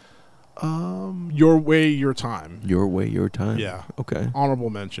it. Your Way, Your Time. Your Way, Your Time. Yeah. Okay. Honorable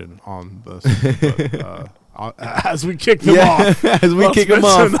mention on this. But, as we kick them off. As we kick them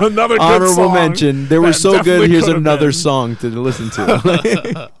off. Another good honorable song mention. They were that so good. definitely Here's could have another been. song to listen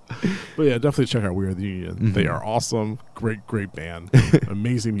to. But yeah, definitely check out We Are the Union. They are awesome. Great band.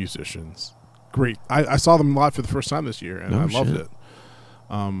 Amazing musicians. Great. I saw them live for the first time this year, and I loved it.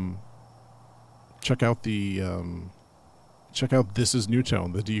 Check out This Is New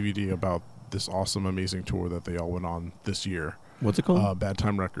Tone, the DVD about this awesome, amazing tour that they all went on this year. What's it called? Bad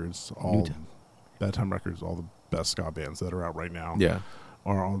Time Records. Bad Time Records, all the best ska bands that are out right now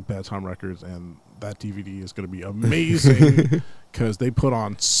are on Bad Time Records, and that DVD is going to be amazing because they put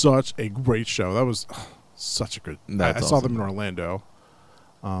on such a great show. That was such a good. I saw them in Orlando.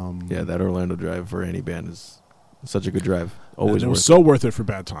 That Orlando drive for any band is such a good drive. Always it worth was so worth it for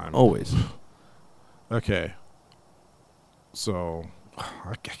Bad Time. Always. Okay. So,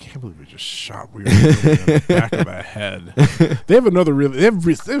 I can't believe we just shot Weird in the back of the head. They have another really. They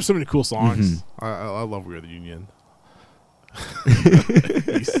have so many cool songs. I love We Are the Union.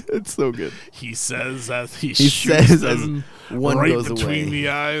 It's so good. He says as he says shoots as them one right goes between away. the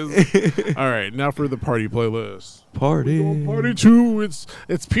eyes. All right, now for the party playlist. Party. Party 2.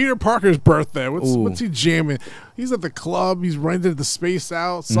 It's Peter Parker's birthday. Ooh. What's he jamming? He's at the club. He's rented the space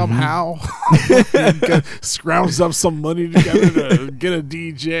out somehow. Scrounges up some money together to get a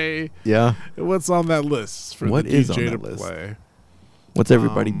DJ. Yeah. What's on that list for What the is DJ on to that list? play? What's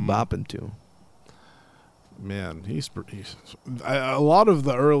everybody bopping to? Man, he's a lot of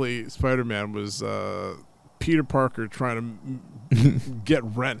the early Spider-Man was Peter Parker trying to get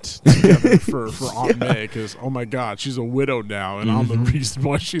rent together for Aunt May because, oh my God, she's a widow now, and I'm the reason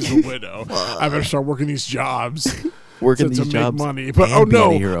why she's a widow. I better start working these jobs. Working to these make jobs money. But and oh no,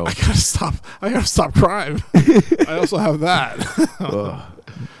 being a hero. I gotta stop crime. I also have that.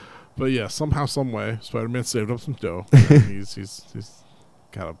 But yeah, somehow, some way, Spider-Man saved up some dough. He's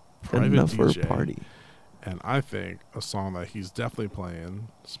got a private Enough DJ. for a party. And I think a song that he's definitely playing,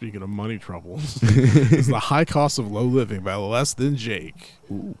 speaking of money troubles, is The High Cost of Low Living by Less Than Jake.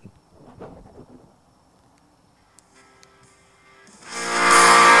 Ooh.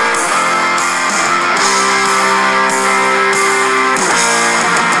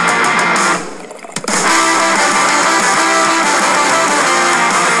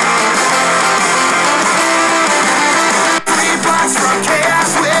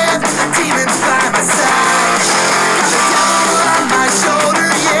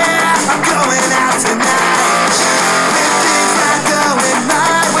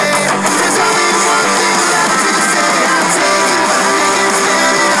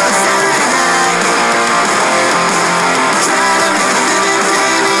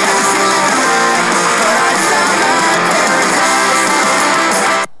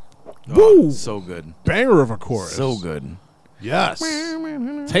 So good. Banger of a chorus. So good. Yes.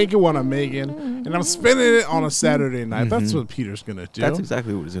 Take it when I'm making, and I'm spinning it on a Saturday night. That's what Peter's going to do. That's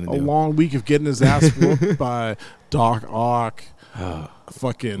exactly what he's going to A do. long week of getting his ass whooped by Doc Ock,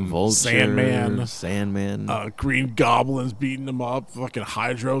 fucking Vulture, Sandman. Green Goblin's beating him up. Fucking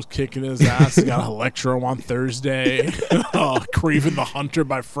Hydro's kicking his ass. He got Electro on Thursday. Craven the Hunter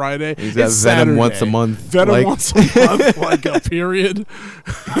by Friday. He's got It's Venom Saturday. once a month. Venom once a month, like a period.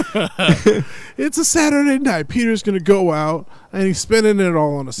 It's a Saturday night. Peter's going to go out, and he's spending it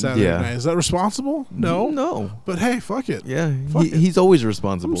all on a Saturday night. Is that responsible? No. No. But hey, fuck it. Yeah. Fuck it. He's always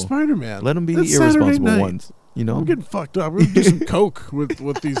responsible. I'm Spider-Man. Let him be It's irresponsible Saturday night. once. You know? I'm getting fucked up. We're gonna do some coke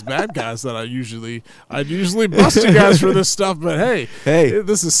with these bad guys that I usually bust you guys for this stuff. But hey,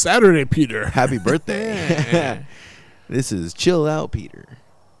 this is Saturday, Peter. Happy birthday. This is Chill Out, Peter.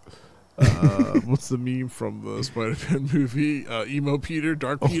 What's the meme from the Spider-Man movie? Emo Peter,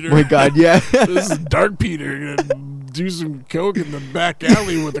 Dark Peter. Oh my God, yeah. This is Dark Peter gonna do some coke in the back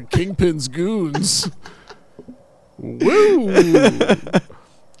alley with the Kingpin's goons. Woo!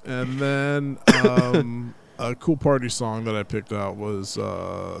 And then a cool party song that I picked out was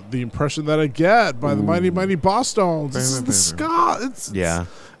The Impression That I Get by the Mighty Mighty Boss Tones. This is the ska.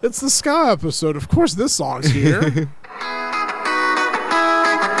 It's the ska episode. Of course, this song's here.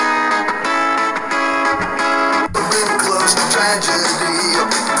 Close to tragedy,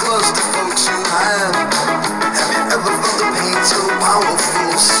 close to folks you have. Have you ever felt the pain so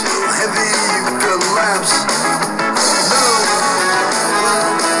powerful, so heavy you collapse?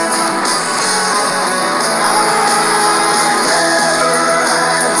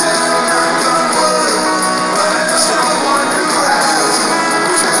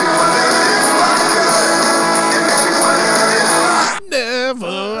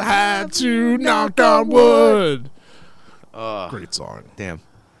 Never had to knock on wood. Great song. Damn.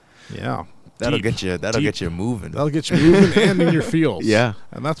 Yeah. That'll Deep. get you. That'll Deep. get you moving. That'll get you moving and in your feels. Yeah.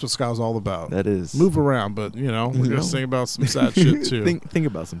 And that's what ska's all about. That is. Move around, but we're gonna sing about some sad shit too. Think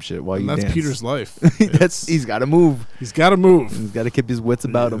about some shit while and you that's dance. Peter's life. He's got to move. He's got to move. He's got to keep his wits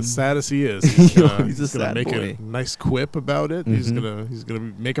about him. As sad as he is, he's gonna, He's a he's gonna sad make boy. a nice quip about it. He's gonna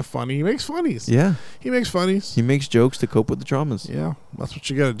make a funny. He makes funnies. Yeah. He makes funnies. He makes jokes to cope with the traumas. Yeah, that's what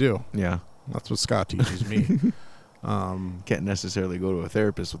you got to do. Yeah. That's what ska teaches me. Can't necessarily go to a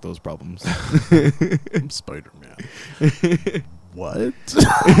therapist with those problems. I'm Spider-Man. What?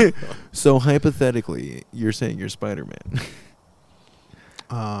 So hypothetically, you're saying you're Spider-Man.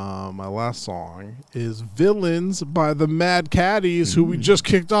 My last song is "Villains" by the Mad Caddies, who we just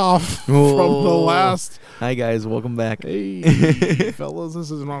kicked off from the last. Hi guys, welcome back. Hey, fellas,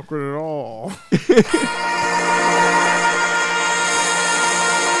 this isn't awkward at all.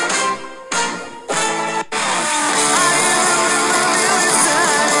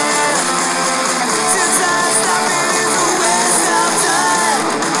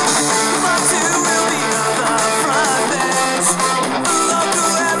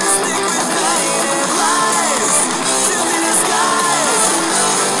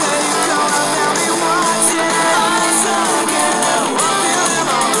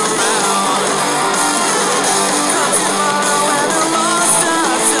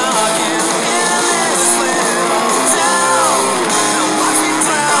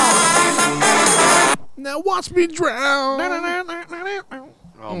 Now watch me drown.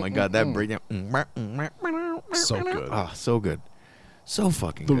 Oh my god, that breakdown. So good. Ah, so good. So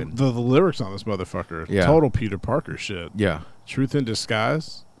fucking The, good. the lyrics on this motherfucker, Yeah. total Peter Parker shit. Yeah. Truth in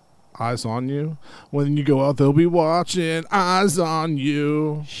disguise, eyes on you. When you go out, they'll be watching. Eyes on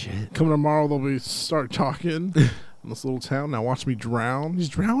you. Shit. Coming tomorrow, they'll be start talking in this little town. Now watch me drown. He's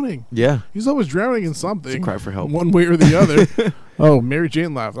drowning. Yeah. He's always drowning in something. It's a cry for help. One way or the other. Oh, Mary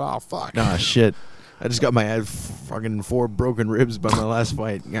Jane laughed. Oh, fuck. Nah, shit. I just got my fucking 4 broken ribs by my last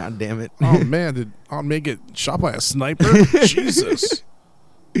fight. God damn it. Oh, man. Did Aunt May get shot by a sniper? Jesus.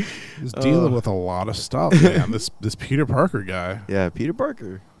 He's dealing with a lot of stuff, man. This Peter Parker guy. Yeah, Peter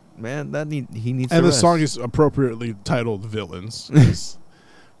Parker. Man, he needs And to the rest. song is appropriately titled "Villains." 'Cause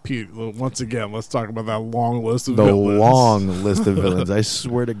once again, let's talk about that long list of the villains. long list of villains. I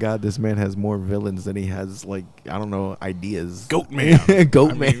swear to God, this man has more villains than he has, like, I don't know, ideas. Goat Man.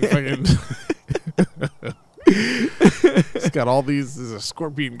 Goat I Man. mean, fucking- He's got all these. There's a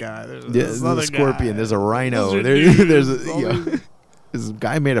scorpion guy. There's a scorpion. Guy. There's a rhino. There's There's a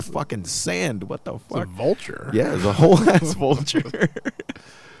guy made of fucking sand. What the a fuck? vulture. Yeah, there's a whole ass vulture.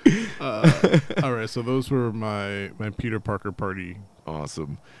 All right, so those were my Peter Parker party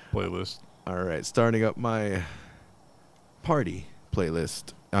Awesome. playlist. All right, starting up my party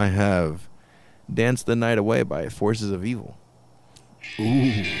playlist, I have "Dance the Night Away" by Forces of Evil.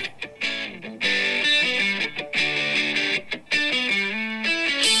 Ooh.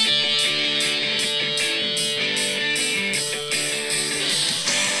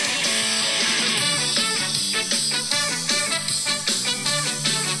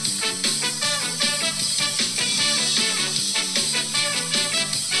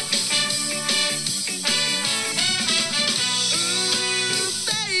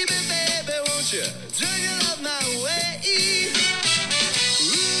 Baby, baby, won't you turn your love my way?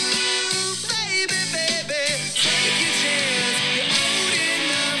 Ooh, baby, baby, take your chance. You're old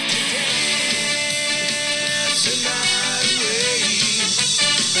enough to dance the night away.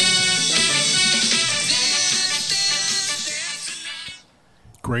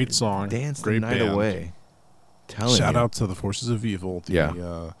 Great song. Dance Great the Night band. Away. Telling Shout you. out to the Forces of Evil. The,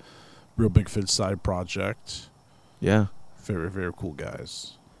 Yeah. Real Big Fish side project. Yeah. Very, very cool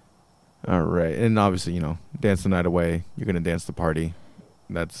guys. All right. And obviously, Dance the Night Away. You're going to dance the party.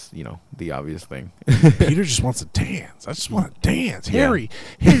 That's, the obvious thing. Peter just wants to dance. I just want to dance. Harry,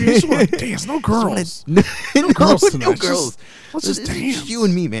 I just want to dance. No girls. No girls tonight. No girls. Let's just dance. Just you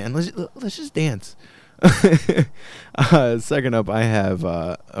and me, man. Let's just dance. Second up, I have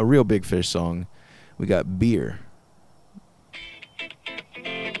a Real Big Fish song. We got Beer.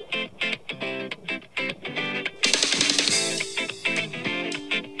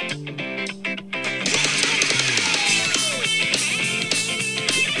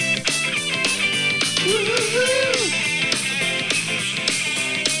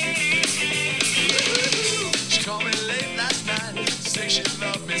 She called me late last night, say she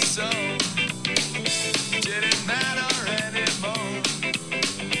loved me so. Didn't matter anymore.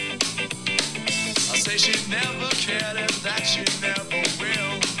 I say she never cared and that she never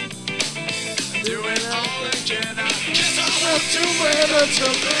will. Do it all again, I guess I have to wait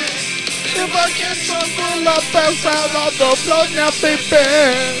until then. If I get trouble up outside on the floor now,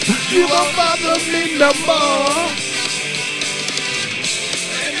 baby, you won't bother me no more.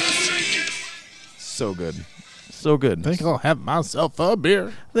 So good. So good. I think I'll have myself a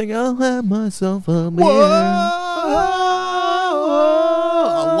beer. Think I'll have myself a beer. Whoa!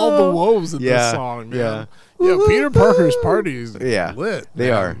 I love the woes in this song, man. Yeah. Yeah, Peter Parker's parties lit. They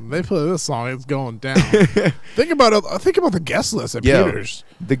man. are. They play this song, it's going down. Think about the guest list at Peter's.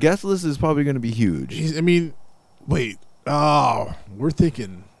 The guest list is probably going to be huge. Wait. Oh, we're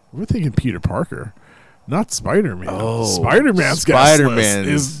thinking Peter Parker, not Spider-Man. Oh, Spider-Man's guest list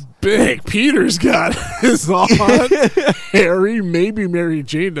is big. Peter's got his aunt, Harry, maybe Mary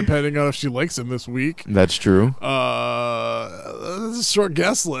Jane, depending on if she likes him this week. That's true. This is a short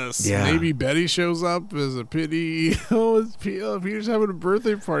guest list. Yeah. Maybe Betty shows up as a pity. Peter's having a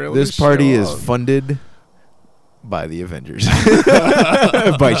birthday party. This party is funded by the Avengers.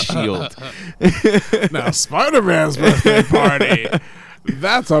 By S.H.I.E.L.D. Now, Spider-Man's birthday party.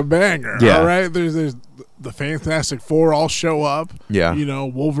 That's a banger. Yeah. All right. There's the Fantastic Four all show up. Yeah.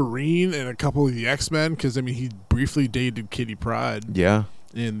 Wolverine and a couple of the X-Men, because he briefly dated Kitty Pryde. Yeah.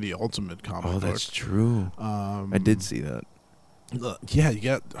 In the Ultimate comic book. Oh, that's true. I did see that. Yeah, you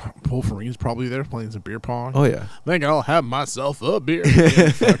got Wolverine's probably there playing some beer pong. Oh yeah. I think I'll have myself a beer.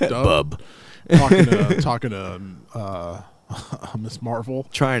 Fucked up. Bub. Talking to Miss Marvel.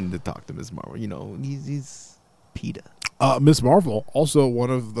 Trying to talk to Miss Marvel. He's PETA. Miss Marvel, also one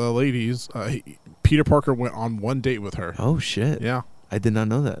of the ladies. Peter Parker went on one date with her. Oh shit. Yeah, I did not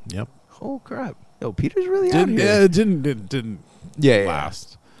know that. Yep. Oh crap. Yo, Peter's really out here. Yeah, it didn't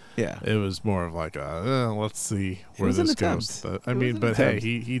last. Yeah. It was more of like let's see where this goes. Hey,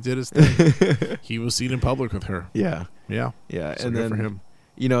 he did his thing. He was seen in public with her. Yeah. Yeah. Yeah. So and good then for him.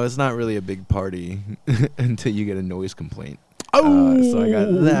 It's not really a big party until you get a noise complaint. Oh, so I got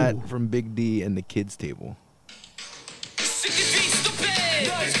that from Big D and the kids table.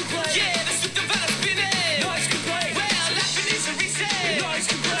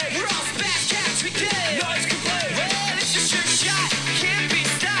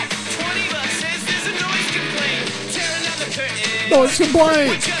 Noise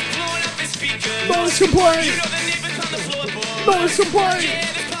complaint! Noise complaint! Noise complaint!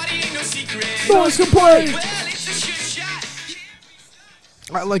 Noise complaint!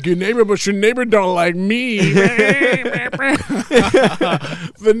 I like your neighbor, but your neighbor don't like me.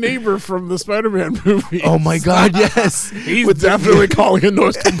 The neighbor from the Spider-Man movie. Oh my God! Yes, he's definitely calling a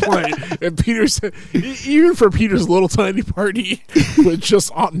noise complaint. And Peter said, even for Peter's little tiny party with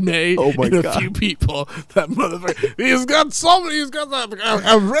just Aunt May and a few people, that motherfucker, he's got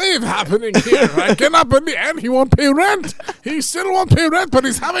a rave happening here. I cannot believe, and he won't pay rent. He still won't pay rent, but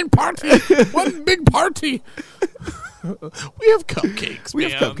he's having party. One big party. We have cupcakes. We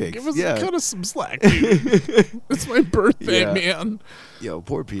have cupcakes. Give us cut us some slack, dude. It's my birthday, man. Yo,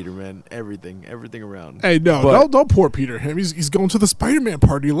 poor Peter, man. Everything around. Hey, don't poor Peter him. He's going to the Spider-Man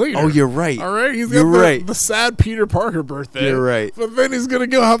party later. Oh, you're right. All right, he's got the sad Peter Parker birthday. You're right. But then he's gonna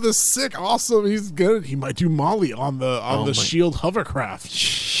go have this sick, awesome. He might do Molly on the Shield hovercraft.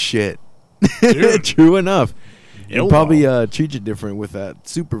 Shit. Dude. True enough. You'll probably know. treat you different with that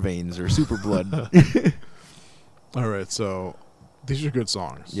super veins or super blood. All right, so these are good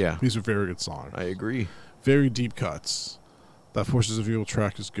songs. Yeah. These are very good songs. I agree. Very deep cuts. That Forces of Evil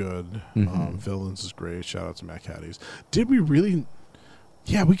track is good. Mm-hmm. Villains is great. Shout out to Mad Caddies. Did we really?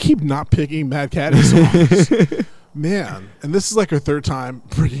 Yeah, we keep not picking Mad Caddies songs. Man, and this is like our third time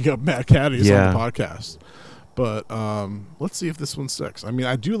bringing up Mad Caddies on the podcast. But let's see if this one sticks. I mean,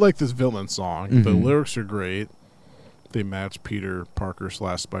 I do like this Villain song. Mm-hmm. The lyrics are great. They match Peter Parker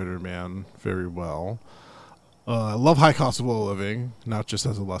 / Spider-Man very well. I love High Cost of Low Living, not just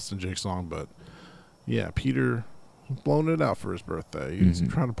as a Less Than Jake song, but yeah, Peter, blowing it out for his birthday. He's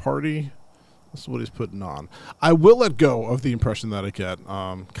trying to party. That's what he's putting on. I will let go of the impression that I get.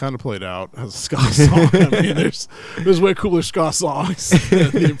 Kind of played out as a ska song. I mean, there's way cooler ska songs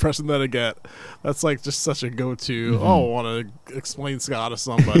than the impression that I get. That's like just such a go-to. I want to explain ska to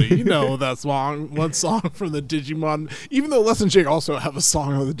somebody. You know that song, one song from the Digimon. Even though Les and Jake also have a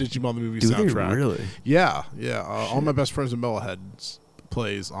song on the Digimon the movie soundtrack. They really? Yeah. All My Best Friends and Metalheads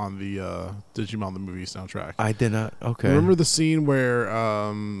plays on the Digimon the movie soundtrack. I did not. Okay. Remember the scene where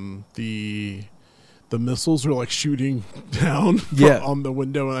the missiles are like shooting down on the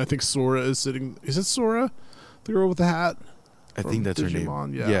window, and I think Sora is sitting. Is it Sora, the girl with the hat? I think that's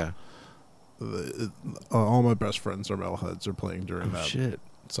Digimon? her name. Yeah. All My Best Friends are Metalheads are playing during that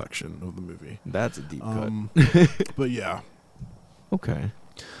section of the movie. That's a deep cut. But yeah. Okay.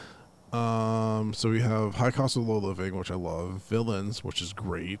 So we have High Cost of Low Living, which I love. Villains, which is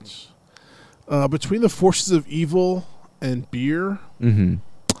great. Between the Forces of Evil and Beer,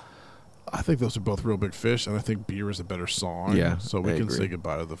 I think those are both Real Big Fish, and I think Beer is a better song. Yeah, so we can say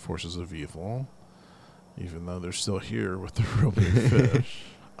goodbye to the Forces of Evil, even though they're still here with the Real Big Fish.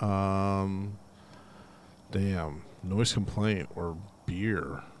 Damn, Noise Complaint or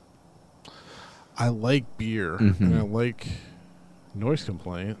Beer. I like Beer, and I like Noise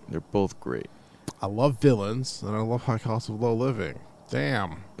Complaint. They're both great. I love Villains, and I love High Cost of Low Living.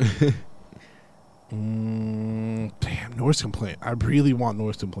 Damn. Damn, Noise Complaint. I really want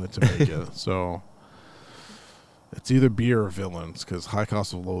Noise Complaint to make it. So it's either Beer or Villains, because High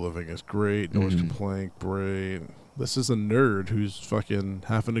Cost of Low Living is great. Noise Complaint, great. This is a nerd who's fucking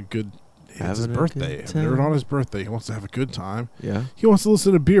having a good... It's his birthday. A nerd on his birthday. He wants to have a good time. Yeah. He wants to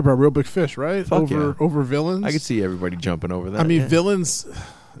listen to Beer by Real Big Fish, right? Fuck over Villains. I could see everybody jumping over that. I mean, Villains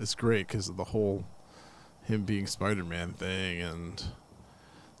is great because of the whole him being Spider-Man thing and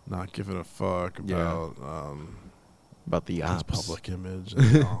not giving a fuck about the his ops. public image and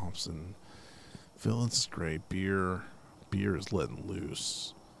the ops. And Villains is great. Beer is letting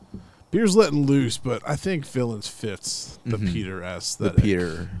loose. Beer's letting loose, but I think Villains fits the Peter aesthetic. The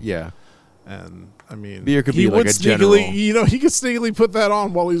Peter, yeah. And I mean, Beer could be like a general. You know, he could sneakily put that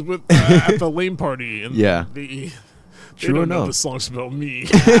on while he's with at the lame party. And they True don't enough. know the song's about me.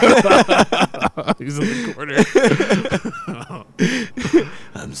 He's in the corner.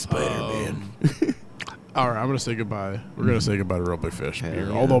 I'm Spider-Man. All right, I'm gonna say goodbye. We're gonna say goodbye to Real Big Fish. Beer.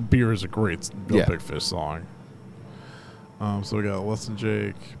 Yeah. Although Beer is a great Real Big Fish song. So we got Les and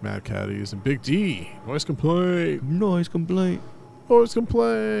Jake, Mad Caddies, and Big D. Noise Complaint. Noise Complaint. Noise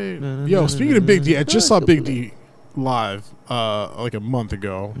Complaint. Yo, speaking of Big D, I just saw Big D live like a month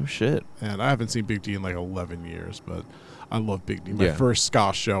ago. Oh, shit. And I haven't seen Big D in like 11 years, but I love Big D. My Yeah. first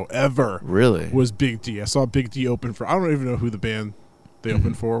ska show ever Really? was Big D. I saw Big D open for, I don't even know who the band they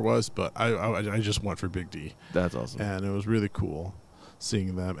opened for was, but I just went for Big D. That's awesome. And it was really cool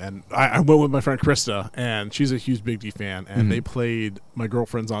seeing them. And I went with my friend Krista, and she's a huge Big D fan, and they played My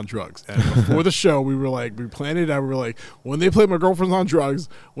Girlfriend's on Drugs. And before the show, we planned it out. We were like, when they play My Girlfriend's on Drugs,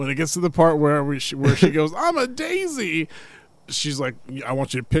 when it gets to the part where she goes, I'm a daisy, she's like, I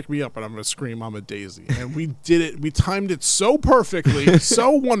want you to pick me up, and I'm going to scream, I'm a daisy. And we did it. We timed it so perfectly,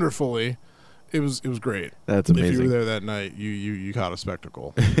 so wonderfully. It was great. That's amazing. If you were there that night, you caught a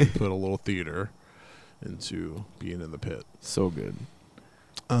spectacle. You put a little theater into being in the pit. So good.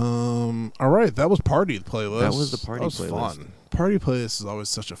 All right, that was Party playlist. That was the Party that was playlist. Fun. Party playlist is always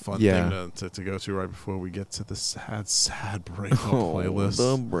such a fun Yeah. thing to go to right before we get to the sad breakup playlist.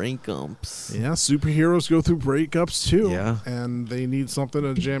 The breakups. Yeah, superheroes go through breakups too. Yeah. And they need something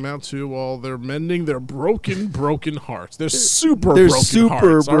to jam out to while they're mending their broken hearts. They're super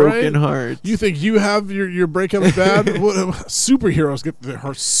broken hearts. You think you have your breakup is bad? Superheroes get their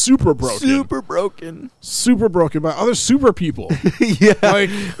hearts super broken. Super broken by other super people. Yeah. Like,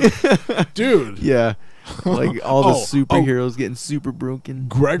 dude. Yeah. Like all the superheroes getting super broken.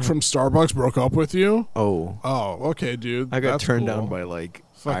 Greg from Starbucks broke up with you? Oh, okay, dude. I got That's turned cool. down by like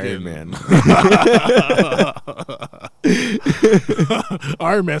Fucking- Iron Man.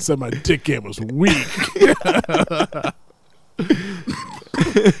 Iron Man said my dick game was weak.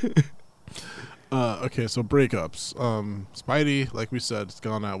 Okay, so breakups. Spidey, like we said, has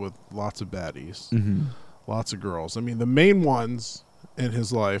gone out with lots of baddies. Lots of girls. I mean, the main ones in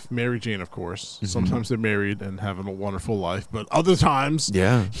his life, Mary Jane, of course. Sometimes they're married and having a wonderful life, but other times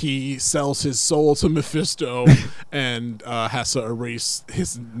he sells his soul to Mephisto and has to erase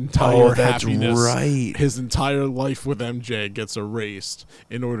his entire happiness. Right. His entire life with MJ gets erased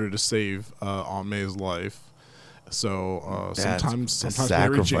in order to save Aunt May's life. So sometimes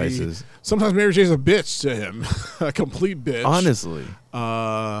sacrifices. Sometimes Mary Jane's a bitch to him, a complete bitch. Honestly,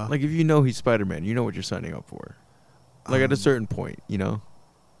 like if you know he's Spider-Man, you know what you're signing up for. Like at a certain point, you know.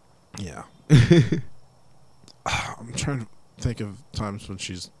 Yeah. I'm trying to think of times when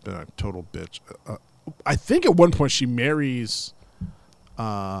she's been a total bitch. I think at one point she marries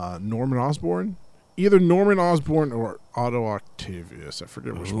Norman Osborn. Either Norman Osborn or Otto Octavius. I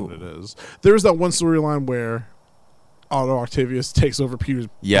forget which one it is. There's that one storyline where Otto Octavius takes over Peter's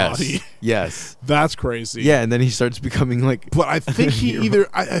body. Yes. That's crazy. Yeah, and then he starts becoming like... But I think he either...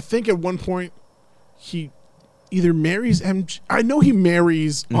 I think at one point he either marries MJ. I know he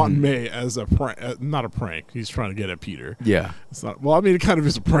marries Aunt May as a prank. Not a prank. He's trying to get at Peter. Yeah. It's not. Well, I mean, it kind of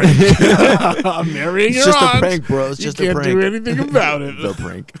is a prank. I'm marrying your It's just aunt. a prank, bro. It's just a prank. You can't do anything about it. The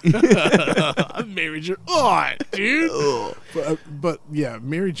prank. I married your aunt, dude. But yeah,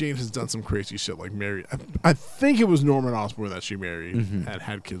 Mary Jane has done some crazy shit. Like I think it was Norman Osborn that she married and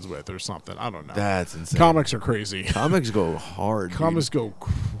had kids with or something. I don't know. That's insane. Comics are crazy. Comics go hard. Comics go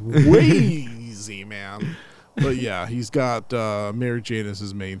crazy, man. But yeah, he's got Mary Jane as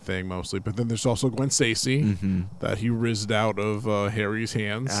his main thing mostly. But then there's also Gwen Stacy that he rizzed out of Harry's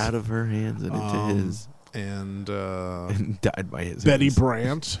hands. Out of her hands and into his. And died by his Betty hands.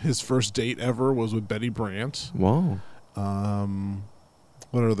 Brant. His first date ever was with Betty Brant. Whoa.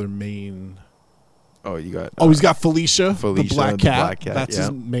 What are their main... Oh, you got... he's got Felicia, the Felicia, black the cat. black cat, That's yeah.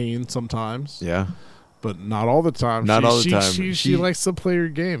 his main sometimes. Yeah. But not all the time. Not all the time. She likes to play her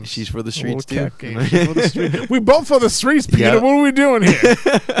games. She's for the streets, too. Cat game. She's for the streets. We both for the streets, Peter. Yeah. What are we doing here?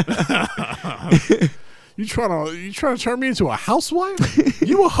 You trying to turn me into a housewife?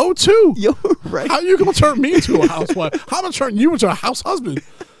 You a hoe too? Yo, right. How you gonna turn me into a housewife? How am I gonna turn you into a house husband?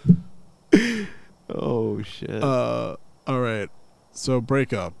 Oh, shit. All right. So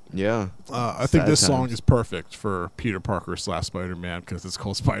breakup. Yeah. I think this song is perfect for Peter Parker / Spider-Man because it's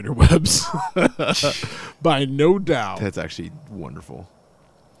called Spiderwebs. By no doubt. That's actually wonderful.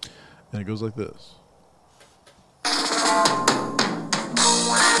 And it goes like this.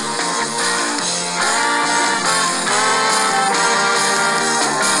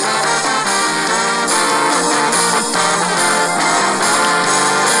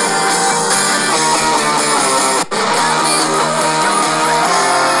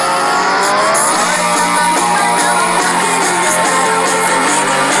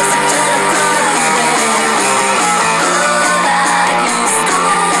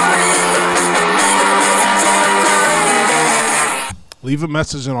 Leave a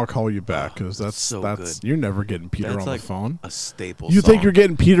message and I'll call you back because that's so good. You're never getting Peter on the phone. A staple. You think you're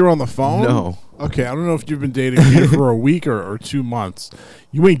getting Peter on the phone? No. Okay, I don't know if you've been dating Peter for a week or 2 months.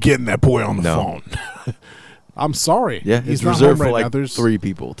 You ain't getting that boy on the phone. I'm sorry. Yeah, he's it's not reserved home for right like now. 3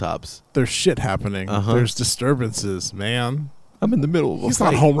 people tops. There's shit happening. There's disturbances, man. I'm in the middle of a He's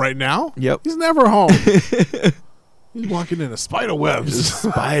fight. not home right now. Yep. He's never home. He's walking into spider webs.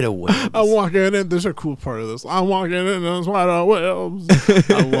 Spider webs. I'm walking in. There's a cool part of this. I'm walking into spider webs.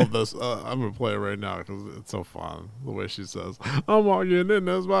 I love this. I'm going to play it right now because it's so fun. The way she says, I'm walking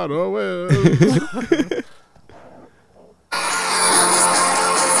into spider webs.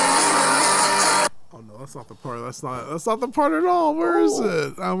 Oh, no, that's not the part. That's not the part at all. Where is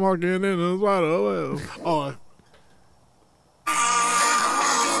it? I'm walking into spider webs. Oh,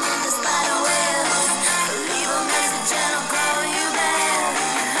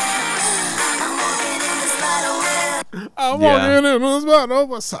 I'm walking in the spider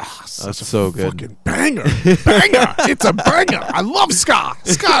webs. That's so good. Fucking banger. Banger. It's a banger. I love ska.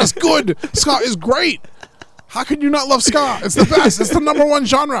 Ska is good. Ska is great. How can you not love ska? It's the best. It's the number 1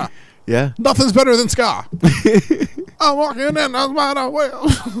 genre. Yeah. Nothing's better than ska. I'm walking in the spider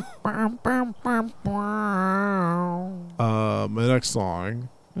webs. My next song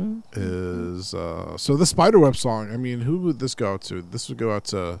is so the Spiderweb song. I mean, who would this go out to? This would go out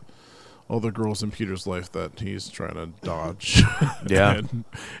to all the girls in Peter's life that he's trying to dodge and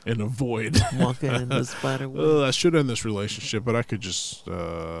avoid. Walking in the spider web. I should end this relationship, but I could just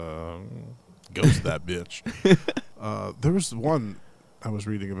ghost that bitch. There was one I was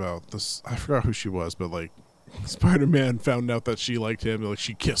reading about this. I forgot who she was, but like Spider-Man found out that she liked him. Like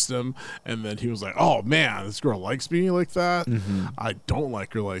she kissed him, and then he was like, "Oh man, this girl likes me like that. I don't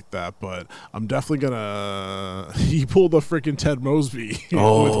like her like that, but I'm definitely gonna." He pulled a freaking Ted Mosby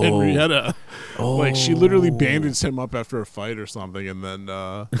with Henrietta. Like she literally bandaged him up after a fight or something, and then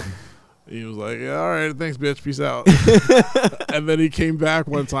he was like, "Yeah, all right, thanks, bitch, peace out." And then he came back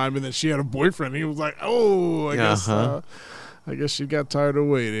one time, and then she had a boyfriend. And he was like, "Oh, I guess she got tired of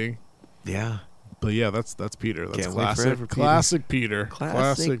waiting." Yeah. But yeah, that's Peter. That's Can't wait classic. forever, Peter. Classic Peter.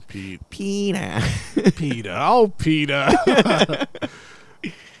 Classic Pete. Peter. Peter. Oh, Peter.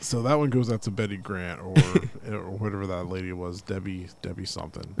 So that one goes out to Betty Grant or whatever that lady was, Debbie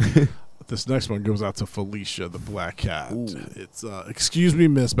something. This next one goes out to Felicia, the black cat. It's Excuse Me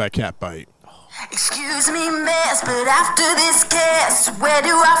Miss by Catbite. Excuse me, miss, but after this kiss, where do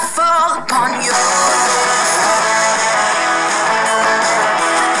I fall upon your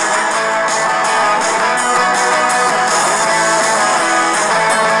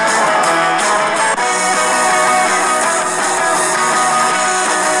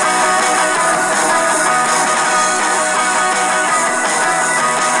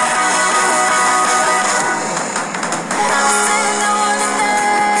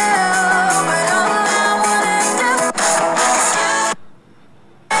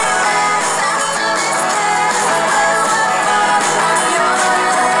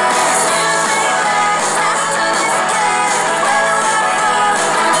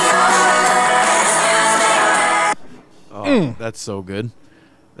That's so good.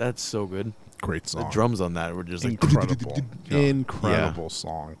 That's so good. Great song. The drums on that were just like incredible. Incredible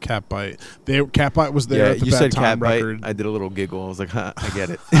song. Catbite. Catbite was there at the you said Bad Time Catbite. record. I did a little giggle. I was like, huh, I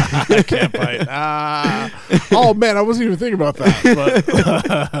get it. Catbite. Oh, man, I wasn't even thinking about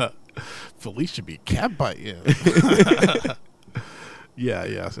that. But Felicia be Catbite.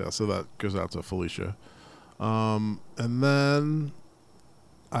 Yeah. So that goes out to Felicia. And then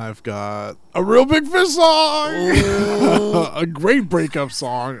I've got a Real Big Fish song. A great breakup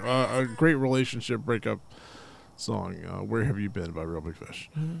song. A great relationship breakup song. Where Have You Been by Real Big Fish.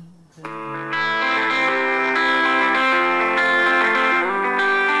 Last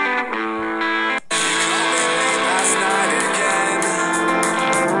night again.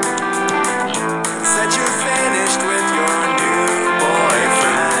 Said you're finished with your new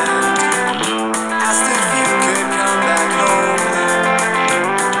boyfriend. Asked if you could come back home.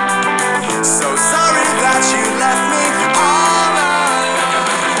 So sorry that you left me all alone.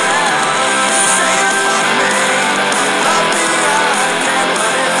 Say you love me again.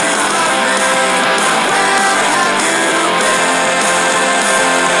 But if you love me, where have you been?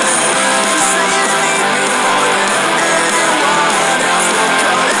 You say you need me more than anyone else. Will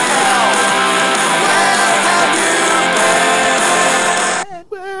go to hell.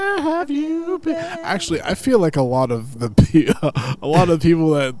 Where have you been? Actually, I feel like a lot of the people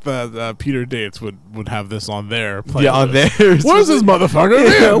that Peter dates would have this on their playlist. Yeah, on theirs. What is this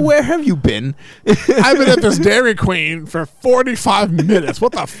motherfucker? Yeah, where have you been? I've been at this Dairy Queen for 45 minutes.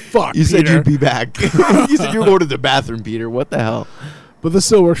 What the fuck, You said Peter? you'd be back. You said you were going to the bathroom, Peter. What the hell? But this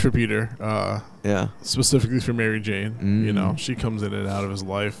still works for Peter. Yeah. Specifically for Mary Jane. You know, she comes in and out of his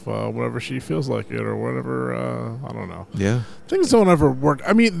life whenever she feels like it or whatever. I don't know. Yeah. Things don't ever work.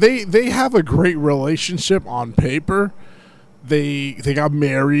 I mean, they have a great relationship on paper. They got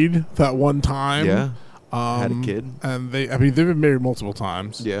married that one time. Yeah. Had a kid. And they've been married multiple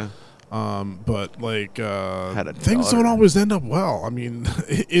times. Yeah. But like Had a things daughter. don't always end up well. I mean,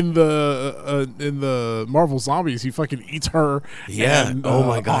 in the Marvel Zombies, he fucking eats her. Yeah. And, oh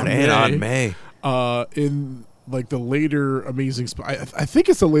my God. And Aunt May. In like the later Amazing, I think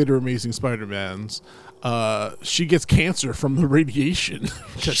it's the later Amazing Spider-Man's. She gets cancer from the radiation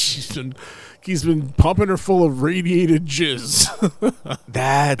because he's been pumping her full of radiated jizz.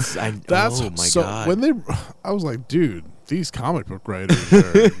 That's oh my so God. when I was like, dude, these comic book writers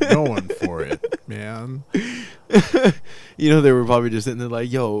are going for it, man. You know, they were probably just sitting there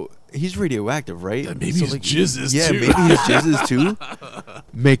like, yo, he's radioactive, right? Maybe his jizz is yeah, too. maybe his jizz is too.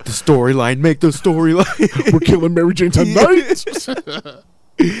 Make the storyline. We're killing Mary Jane tonight.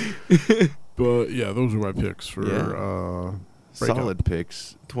 But yeah, those are my picks for breakup. Solid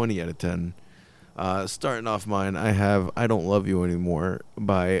picks. 20 out of 10. Starting off mine, I have I Don't Love You Anymore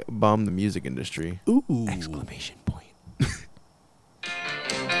by Bomb the Music Industry. Ooh. Exclamation point.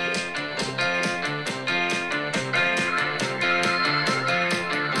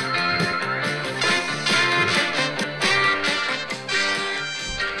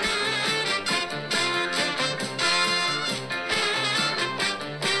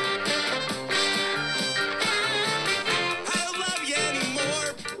 I don't love you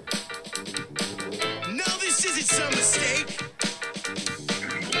anymore. No, this isn't some mistake.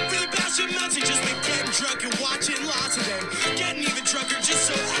 For the past few months, I just been getting drunk and watching lots of them. Getting even drunker just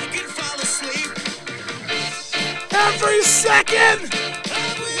so I could fall asleep. Every second!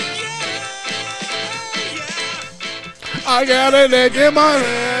 I got a dick in my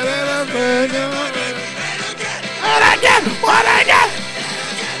head and I'm thinking of it. And I get what I get.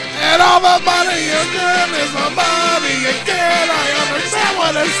 And all the money you get is the money you get. I understand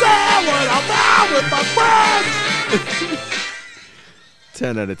what I say when I'm out with my friends.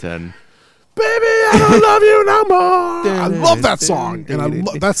 10 out of 10. Baby, I don't love you no more. I love that song, and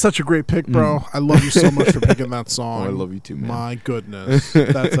that's such a great pick, bro. I love you so much for picking that song. Oh, I love you too, man. My goodness,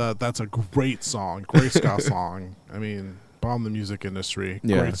 that's a great song, great ska song. I mean, bomb the music industry,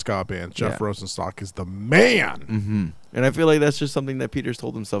 great ska band. Jeff Rosenstock is the man. Mm-hmm. And I feel like that's just something that Peter's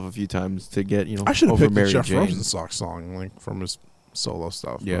told himself a few times to get, I should have over picked the Mary Jeff Jane. Rosenstock song, like from his solo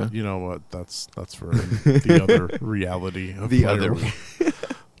stuff. Yeah, but you know what? That's for the other reality of the Player other. One.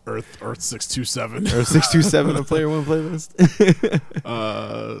 Earth 627. Or 627, a Player One playlist.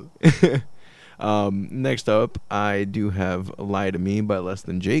 Next up, I do have "Lie to Me" by Less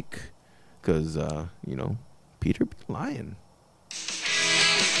Than Jake, because Peter be lying.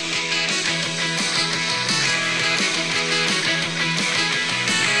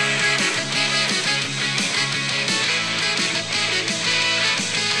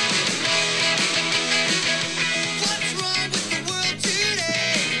 What's wrong with the world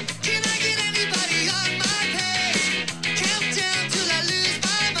today? Can I get anybody on my page? Countdown till I lose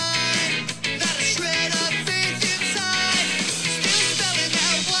my mind. Not a shred of faith inside. Still spelling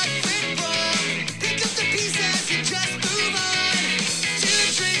out what went wrong. Pick up the pieces and just move on. 2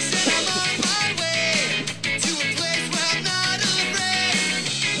 drinks and I'm on my way to a place where I'm not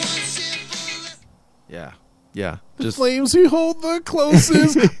afraid. One simple. Yeah. The Just flames he hold the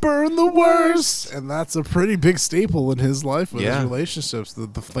closest, burn the worst, and that's a pretty big staple in his life with his relationships. The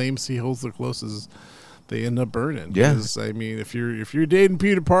flames he holds the closest, they end up burning. Yeah. Because, I mean, if you're dating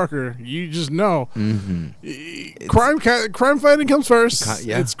Peter Parker, you just know crime fighting comes first.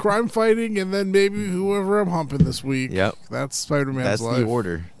 It's crime fighting, and then maybe whoever I'm humping this week. Yep. That's Spider-Man's that's life. the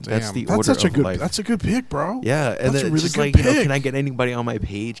order. Damn. That's the order such a of good. life. That's a good pick, bro. Yeah, and that's then a it's really just good like, pick. can I get anybody on my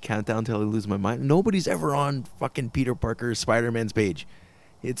page? Countdown till I lose my mind. Nobody's ever on fucking Peter Parker, Spider-Man's page.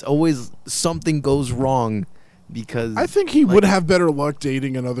 It's always something goes wrong because I think he would have better luck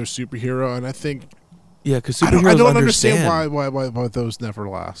dating another superhero, and I think. Yeah, because I superheroes don't understand why those never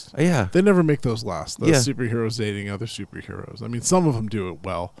last. Yeah, They never make those last. The superheroes dating other superheroes. I mean, some of them do it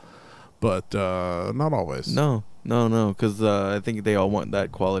well, but not always. No, because I think they all want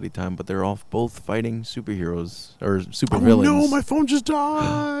that quality time, but they're all both fighting superheroes or supervillains. Oh no, my phone just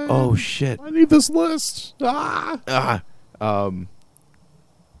died. Oh shit! I need this list. You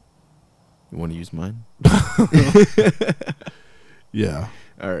want to use mine? Yeah.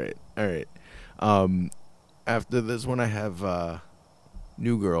 All right. After this one, I have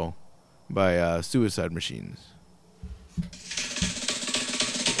 "New Girl" by Suicide Machines.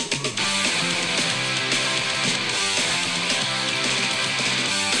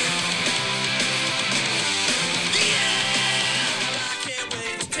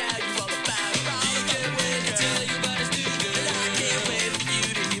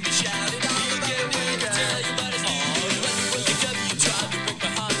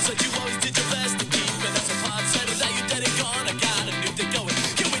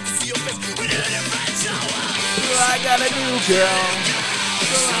 I got a new girl.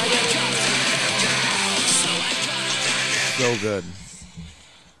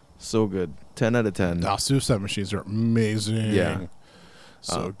 So good. 10 out of 10. Suicide Machines are amazing. Yeah.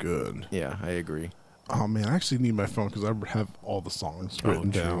 So good. Yeah, I agree. Oh man, I actually need my phone because I have all the songs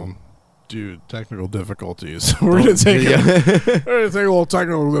written down. Dude, technical difficulties. We're gonna take a little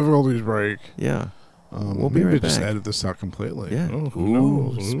technical difficulties break. Yeah. We'll be right just back. edit this out completely. Yeah. Oh, who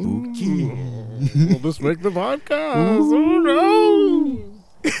Ooh, knows? spooky. Will this make the podcast? Who knows?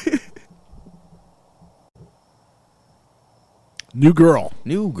 New Girl.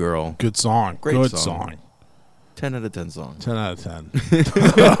 New Girl. Good song. Great Good song. song. 10 out of 10 song. 10 out of 10.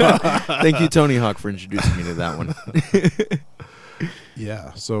 Thank you, Tony Hawk, for introducing me to that one.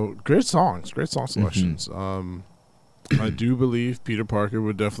 Yeah. So great songs. Great song selections. I do believe Peter Parker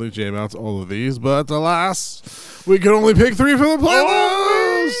would definitely jam out to all of these, but alas, we could only pick 3 for the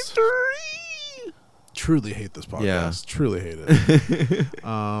playlist. Truly hate this podcast. Yeah. Truly hate it.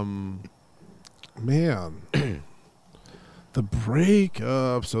 Man. The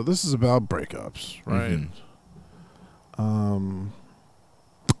breakup. So this is about breakups, right?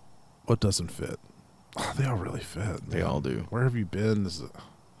 What doesn't fit? Oh, they all really fit. They all do. Where have you been? This is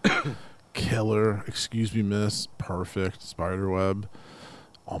a killer. Excuse me, miss. Perfect. Spiderweb.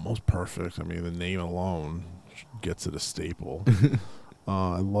 Almost perfect. I mean, the name alone gets it a staple.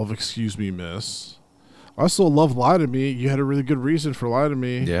 I love Excuse Me, Miss. I also love Lie to Me. You had a really good reason for Lie to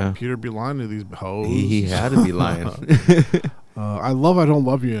Me. Yeah. Peter be lying to these hoes. He had to be lying. I love I Don't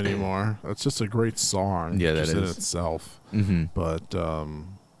Love You Anymore. That's just a great song. Yeah, that just in is. itself. Mm-hmm. But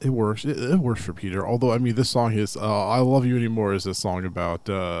it works. It works for Peter. Although, I mean, this song is I Love You Anymore is a song about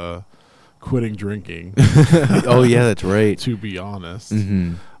quitting drinking. Oh, yeah, that's right. To be honest.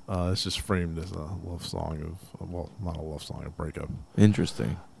 Mm-hmm. It's just framed as a love song well, not a love song, a breakup.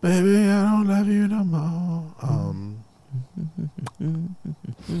 Interesting. Baby, I don't love you no more.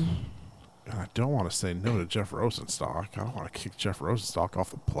 I don't want to say no to Jeff Rosenstock. I don't want to kick Jeff Rosenstock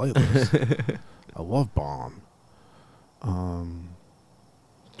off the playlist. I love Bomb.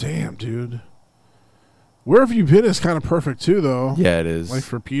 Damn, dude. Where Have You Been is kind of perfect too, though. Yeah, it is. Like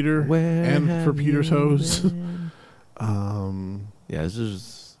for Peter Where and for Peter's hose. Yeah, it's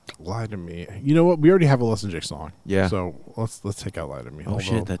just. Lie to Me. You know what? We already have a Less Than Jake song. Yeah. So let's take out Lie to Me. Oh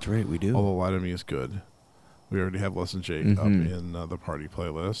shit, that's right, we do. Although Lie to Me is good. We already have Less Than Jake up in the party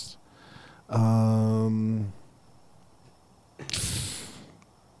playlist. I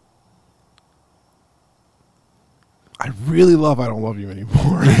really love I Don't Love You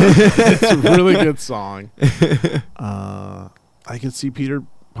Anymore. It's a really good song. I could see Peter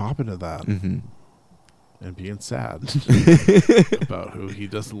popping to that and being sad about who he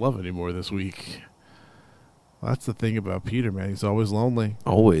doesn't love anymore this week. That's the thing about Peter, man. He's always lonely.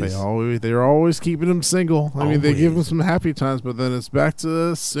 Always. They're always keeping him single. I mean, they give him Always. some happy times, but then it's back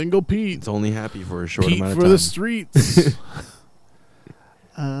to single Pete. It's only happy for a short Pete amount of for time. the streets.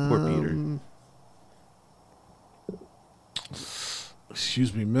 Poor Peter.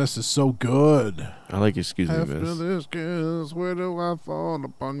 Excuse Me, Miss is so good. I like Excuse Me, After Miss. this kiss, where do I fall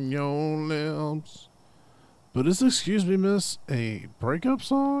upon your lips? But is Excuse Me, Miss a breakup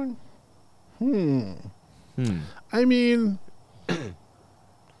song? I mean,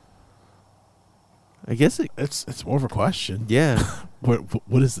 I guess it's more of a question. yeah.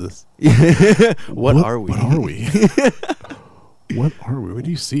 What is this? What are we? What are we? What are we? Where do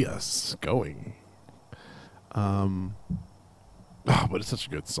you see us going? But it's such a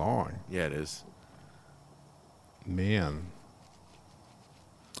good song. Yeah, it is. Man.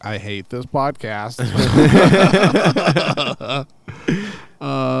 I hate this podcast.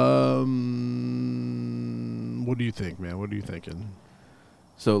 What do you think, man? What are you thinking?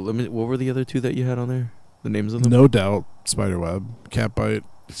 So what were the other two that you had on there? The names of them? No Doubt, Spiderweb, Catbite,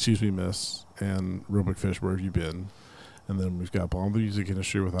 Excuse Me, Miss, and Real Big Fish, Where Have You Been? And then we've got Bomb the Music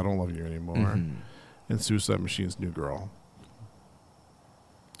Industry with I Don't Love You Anymore, and Suicide Machine's New Girl.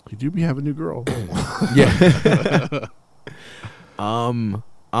 You do have a new girl. Yeah.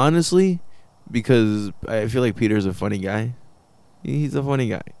 Honestly, because I feel like Peter's a funny guy. He's a funny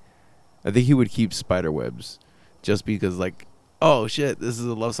guy. I think he would keep Spiderwebs just because, like, oh shit, this is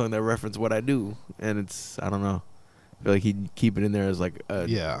a love song that references what I do, and it's, I don't know. I feel like he'd keep it in there as like a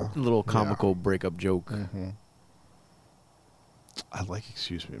little comical breakup joke. I like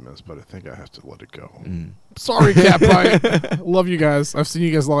Excuse Me, Miss, but I think I have to let it go. Sorry, Catbite. Love you guys. I've seen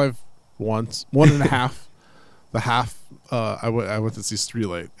you guys live once, 1.5. The half, I went to see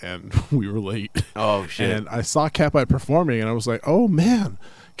Streetlight, and we were late. Oh shit! And I saw Catbite performing, and I was like, "Oh man,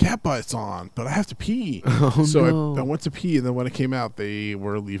 Catbite's on!" But I have to pee. So I went to pee, and then when it came out, they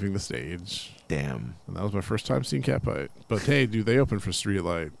were leaving the stage. Damn! And that was my first time seeing Catbite. But hey, dude, they opened for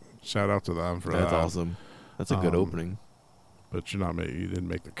Streetlight. Shout out to them for that. That's awesome. That's a good opening. But you didn't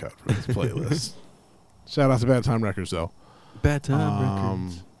make the cut for this playlist. Shout out to Bad Time Records, though. Bad Time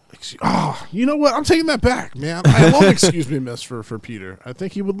Records. You know what? I'm taking that back, man. I love Excuse Me, Miss for Peter. I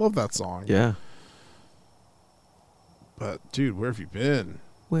think he would love that song. Yeah. But, dude, where have you been?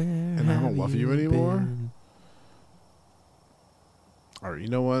 Where And I Don't Love You Anymore? been? All right, you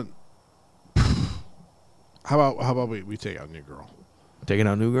know what? How about we take out New Girl? Taking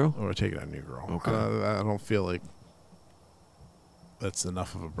out New Girl? Or take out New Girl. Okay. I don't feel like that's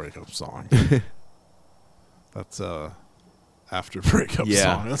enough of a breakup song. That's after breakup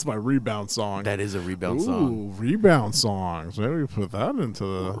song. That's my rebound song. That is a rebound song. Rebound songs. Maybe we put that into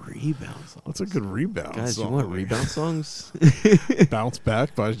the rebound song. That's a good rebound Guys, song. you want rebound songs? Bounce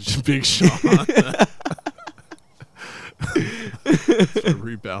Back by Big Sean. It's a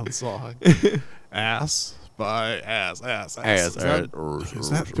rebound song. Ass by Ass. Is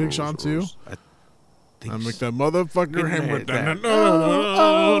that Big Sean too? I make that motherfucker hammer down.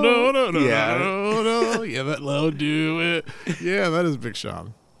 No. Yeah, that low do it. Yeah, that is Big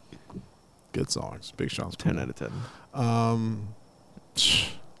Sean. Good songs. Big Sean's cool. 10 out of 10.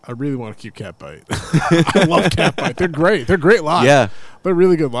 I really want to keep Catbite. I love Catbite. They're great. They're great live. Yeah. They're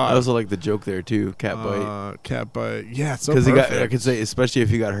really good live. I also like the joke there too, Catbite. Catbite. Yeah, it's so Because perfect. I could say, especially if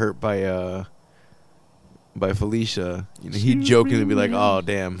he got hurt by Felicia, he'd jokingly be like, "Oh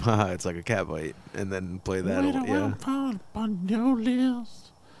damn, haha, it's like a cat bite," and then play that.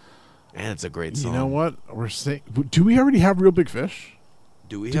 And it's a great song. You know what? We're saying. Do we already have Real Big Fish?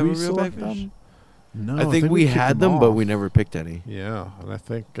 Do we Do have we a real select big fish? them? No, I think we kicked had them, but off. we never picked any. Yeah, and I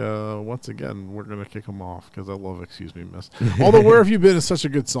think once again we're gonna kick them off because I love "Excuse Me, Miss." Although "Where Have You Been" is such a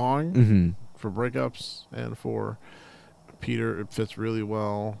good song Mm-hmm. for breakups and for Peter, it fits really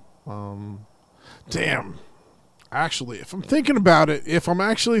well. Damn. Actually, if I'm thinking about it, dude,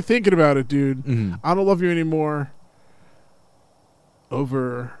 Mm-hmm. I Don't Love You Anymore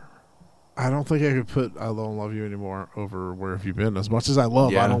over. I don't think I could put I Don't Love You Anymore over Where Have You Been. As much as I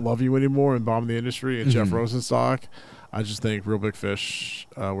love Yeah. I Don't Love You Anymore and Bomb the Industry and Jeff Mhm. Rosenstock, I just think Real Big Fish,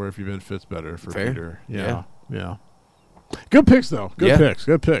 Where Have You Been fits better for Fair. Peter. Yeah. Good picks, though. Good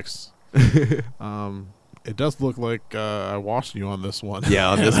picks. It does look like I watched you on this one. Yeah,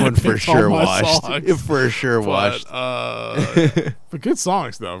 on this one for Picked all sure my washed. songs. For sure washed. But good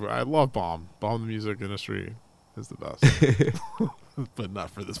songs, though. I love Bomb. Bomb the music industry is the best. But not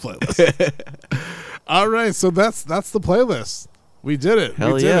for this playlist. All right, so that's the playlist. We did it.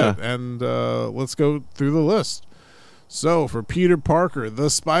 Hell we did yeah. it. And let's go through the list. So for Peter Parker, the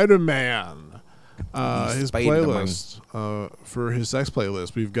Spider-Man, his Spider-Man. playlist for his sex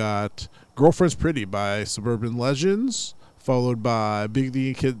playlist, we've got "Girlfriend's Pretty" by Suburban Legends, followed by Big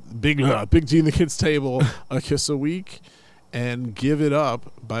D and the Kids Table, "A Kiss a Week," and "Give It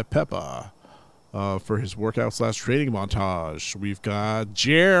Up" by Peppa. For his workout/training montage, we've got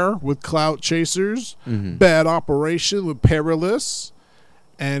Jer with "Clout Chasers," Mm-hmm. "Bad Operation" with "Perilous,"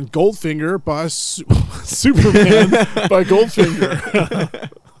 and "Goldfinger" by Superman by Goldfinger.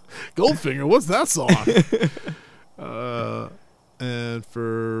 Goldfinger, what's that song? And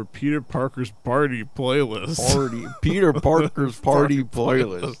for Peter Parker's party playlist, Peter Parker's party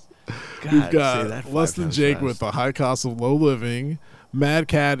playlist. God, we've say got that 5 Less Than times Jake fast. with "The High Cost of Low Living," Mad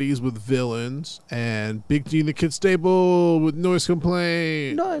Caddies with "Villains," and Big D and the Kids Stable with "Noise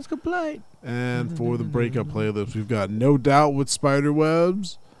Complaint." Noise complaint. And for the breakup playlist, we've got "No Doubt" with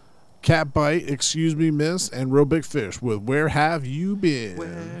 "Spiderwebs," "Cat Bite," "Excuse Me, Miss," and "Real Big Fish" with "Where Have You Been?"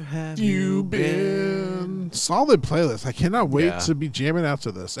 Where have you been? Solid playlist. I cannot wait Yeah. to be jamming out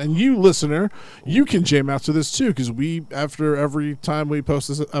to this. And you, listener, you can jam out to this too, because we, after every time we post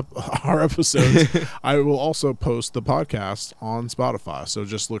this our episodes, I will also post the podcast on Spotify. So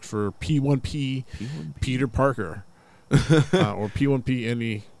just look for P1P Peter Parker or P1P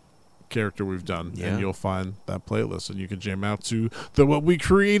any character we've done, Yeah. and you'll find that playlist, and you can jam out to what we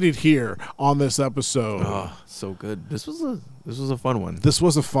created here on this episode. Oh, so good. This was a fun one. This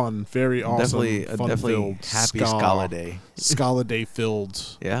was a fun, very awesome, Definitely fun-filled, happy Scala Day. Scala Day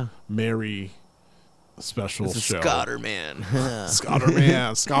filled, Yeah. merry special It's a show. Scotterman.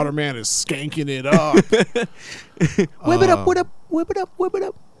 Scotterman is skanking it up. Whip it up, whip it up, whip it up, whip it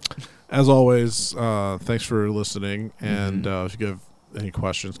up. As always, thanks for listening. And Mm-hmm. if you have any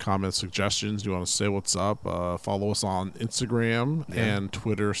questions, comments, suggestions, you want to say what's up, follow us on Instagram and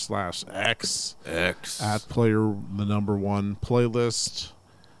Twitter /X at player1 playlist.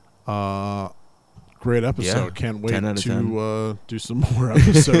 Great episode. Yeah, Can't 10 out wait of 10. to do some more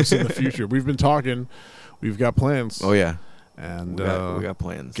episodes in the future. We've been talking. We've got plans. Oh yeah, And we got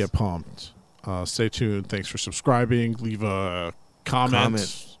plans. get pumped. Stay tuned. Thanks for subscribing. Leave a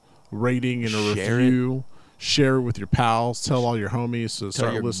comment. Rating and a Share review. Share it with your pals. Tell all your homies to Tell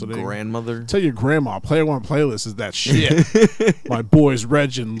start your listening. grandmother. Tell your grandma. Player One playlist is that shit. My boys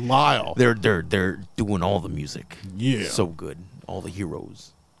Reg and Lyle. They're doing all the music. Yeah. So good. All the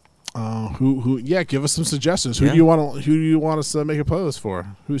heroes. Who? Yeah. Give us some suggestions. Who Yeah. do you want? Who do you want us to make a playlist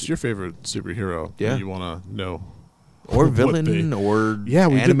for? Who's your favorite superhero? Yeah. Who you want to know? Or What villain, they- or Yeah,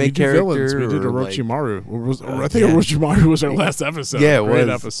 we anime did character. villains. We did or like- Orochimaru. I think yeah. Orochimaru was our last episode. Yeah, it Great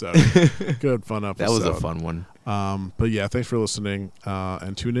was. episode. Good, fun episode. That was a fun one. But yeah, thanks for listening.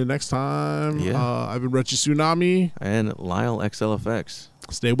 And tune in next time. Yeah. I've been Reggie Tsunami. And Lyle XLFX.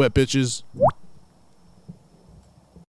 Stay wet, bitches.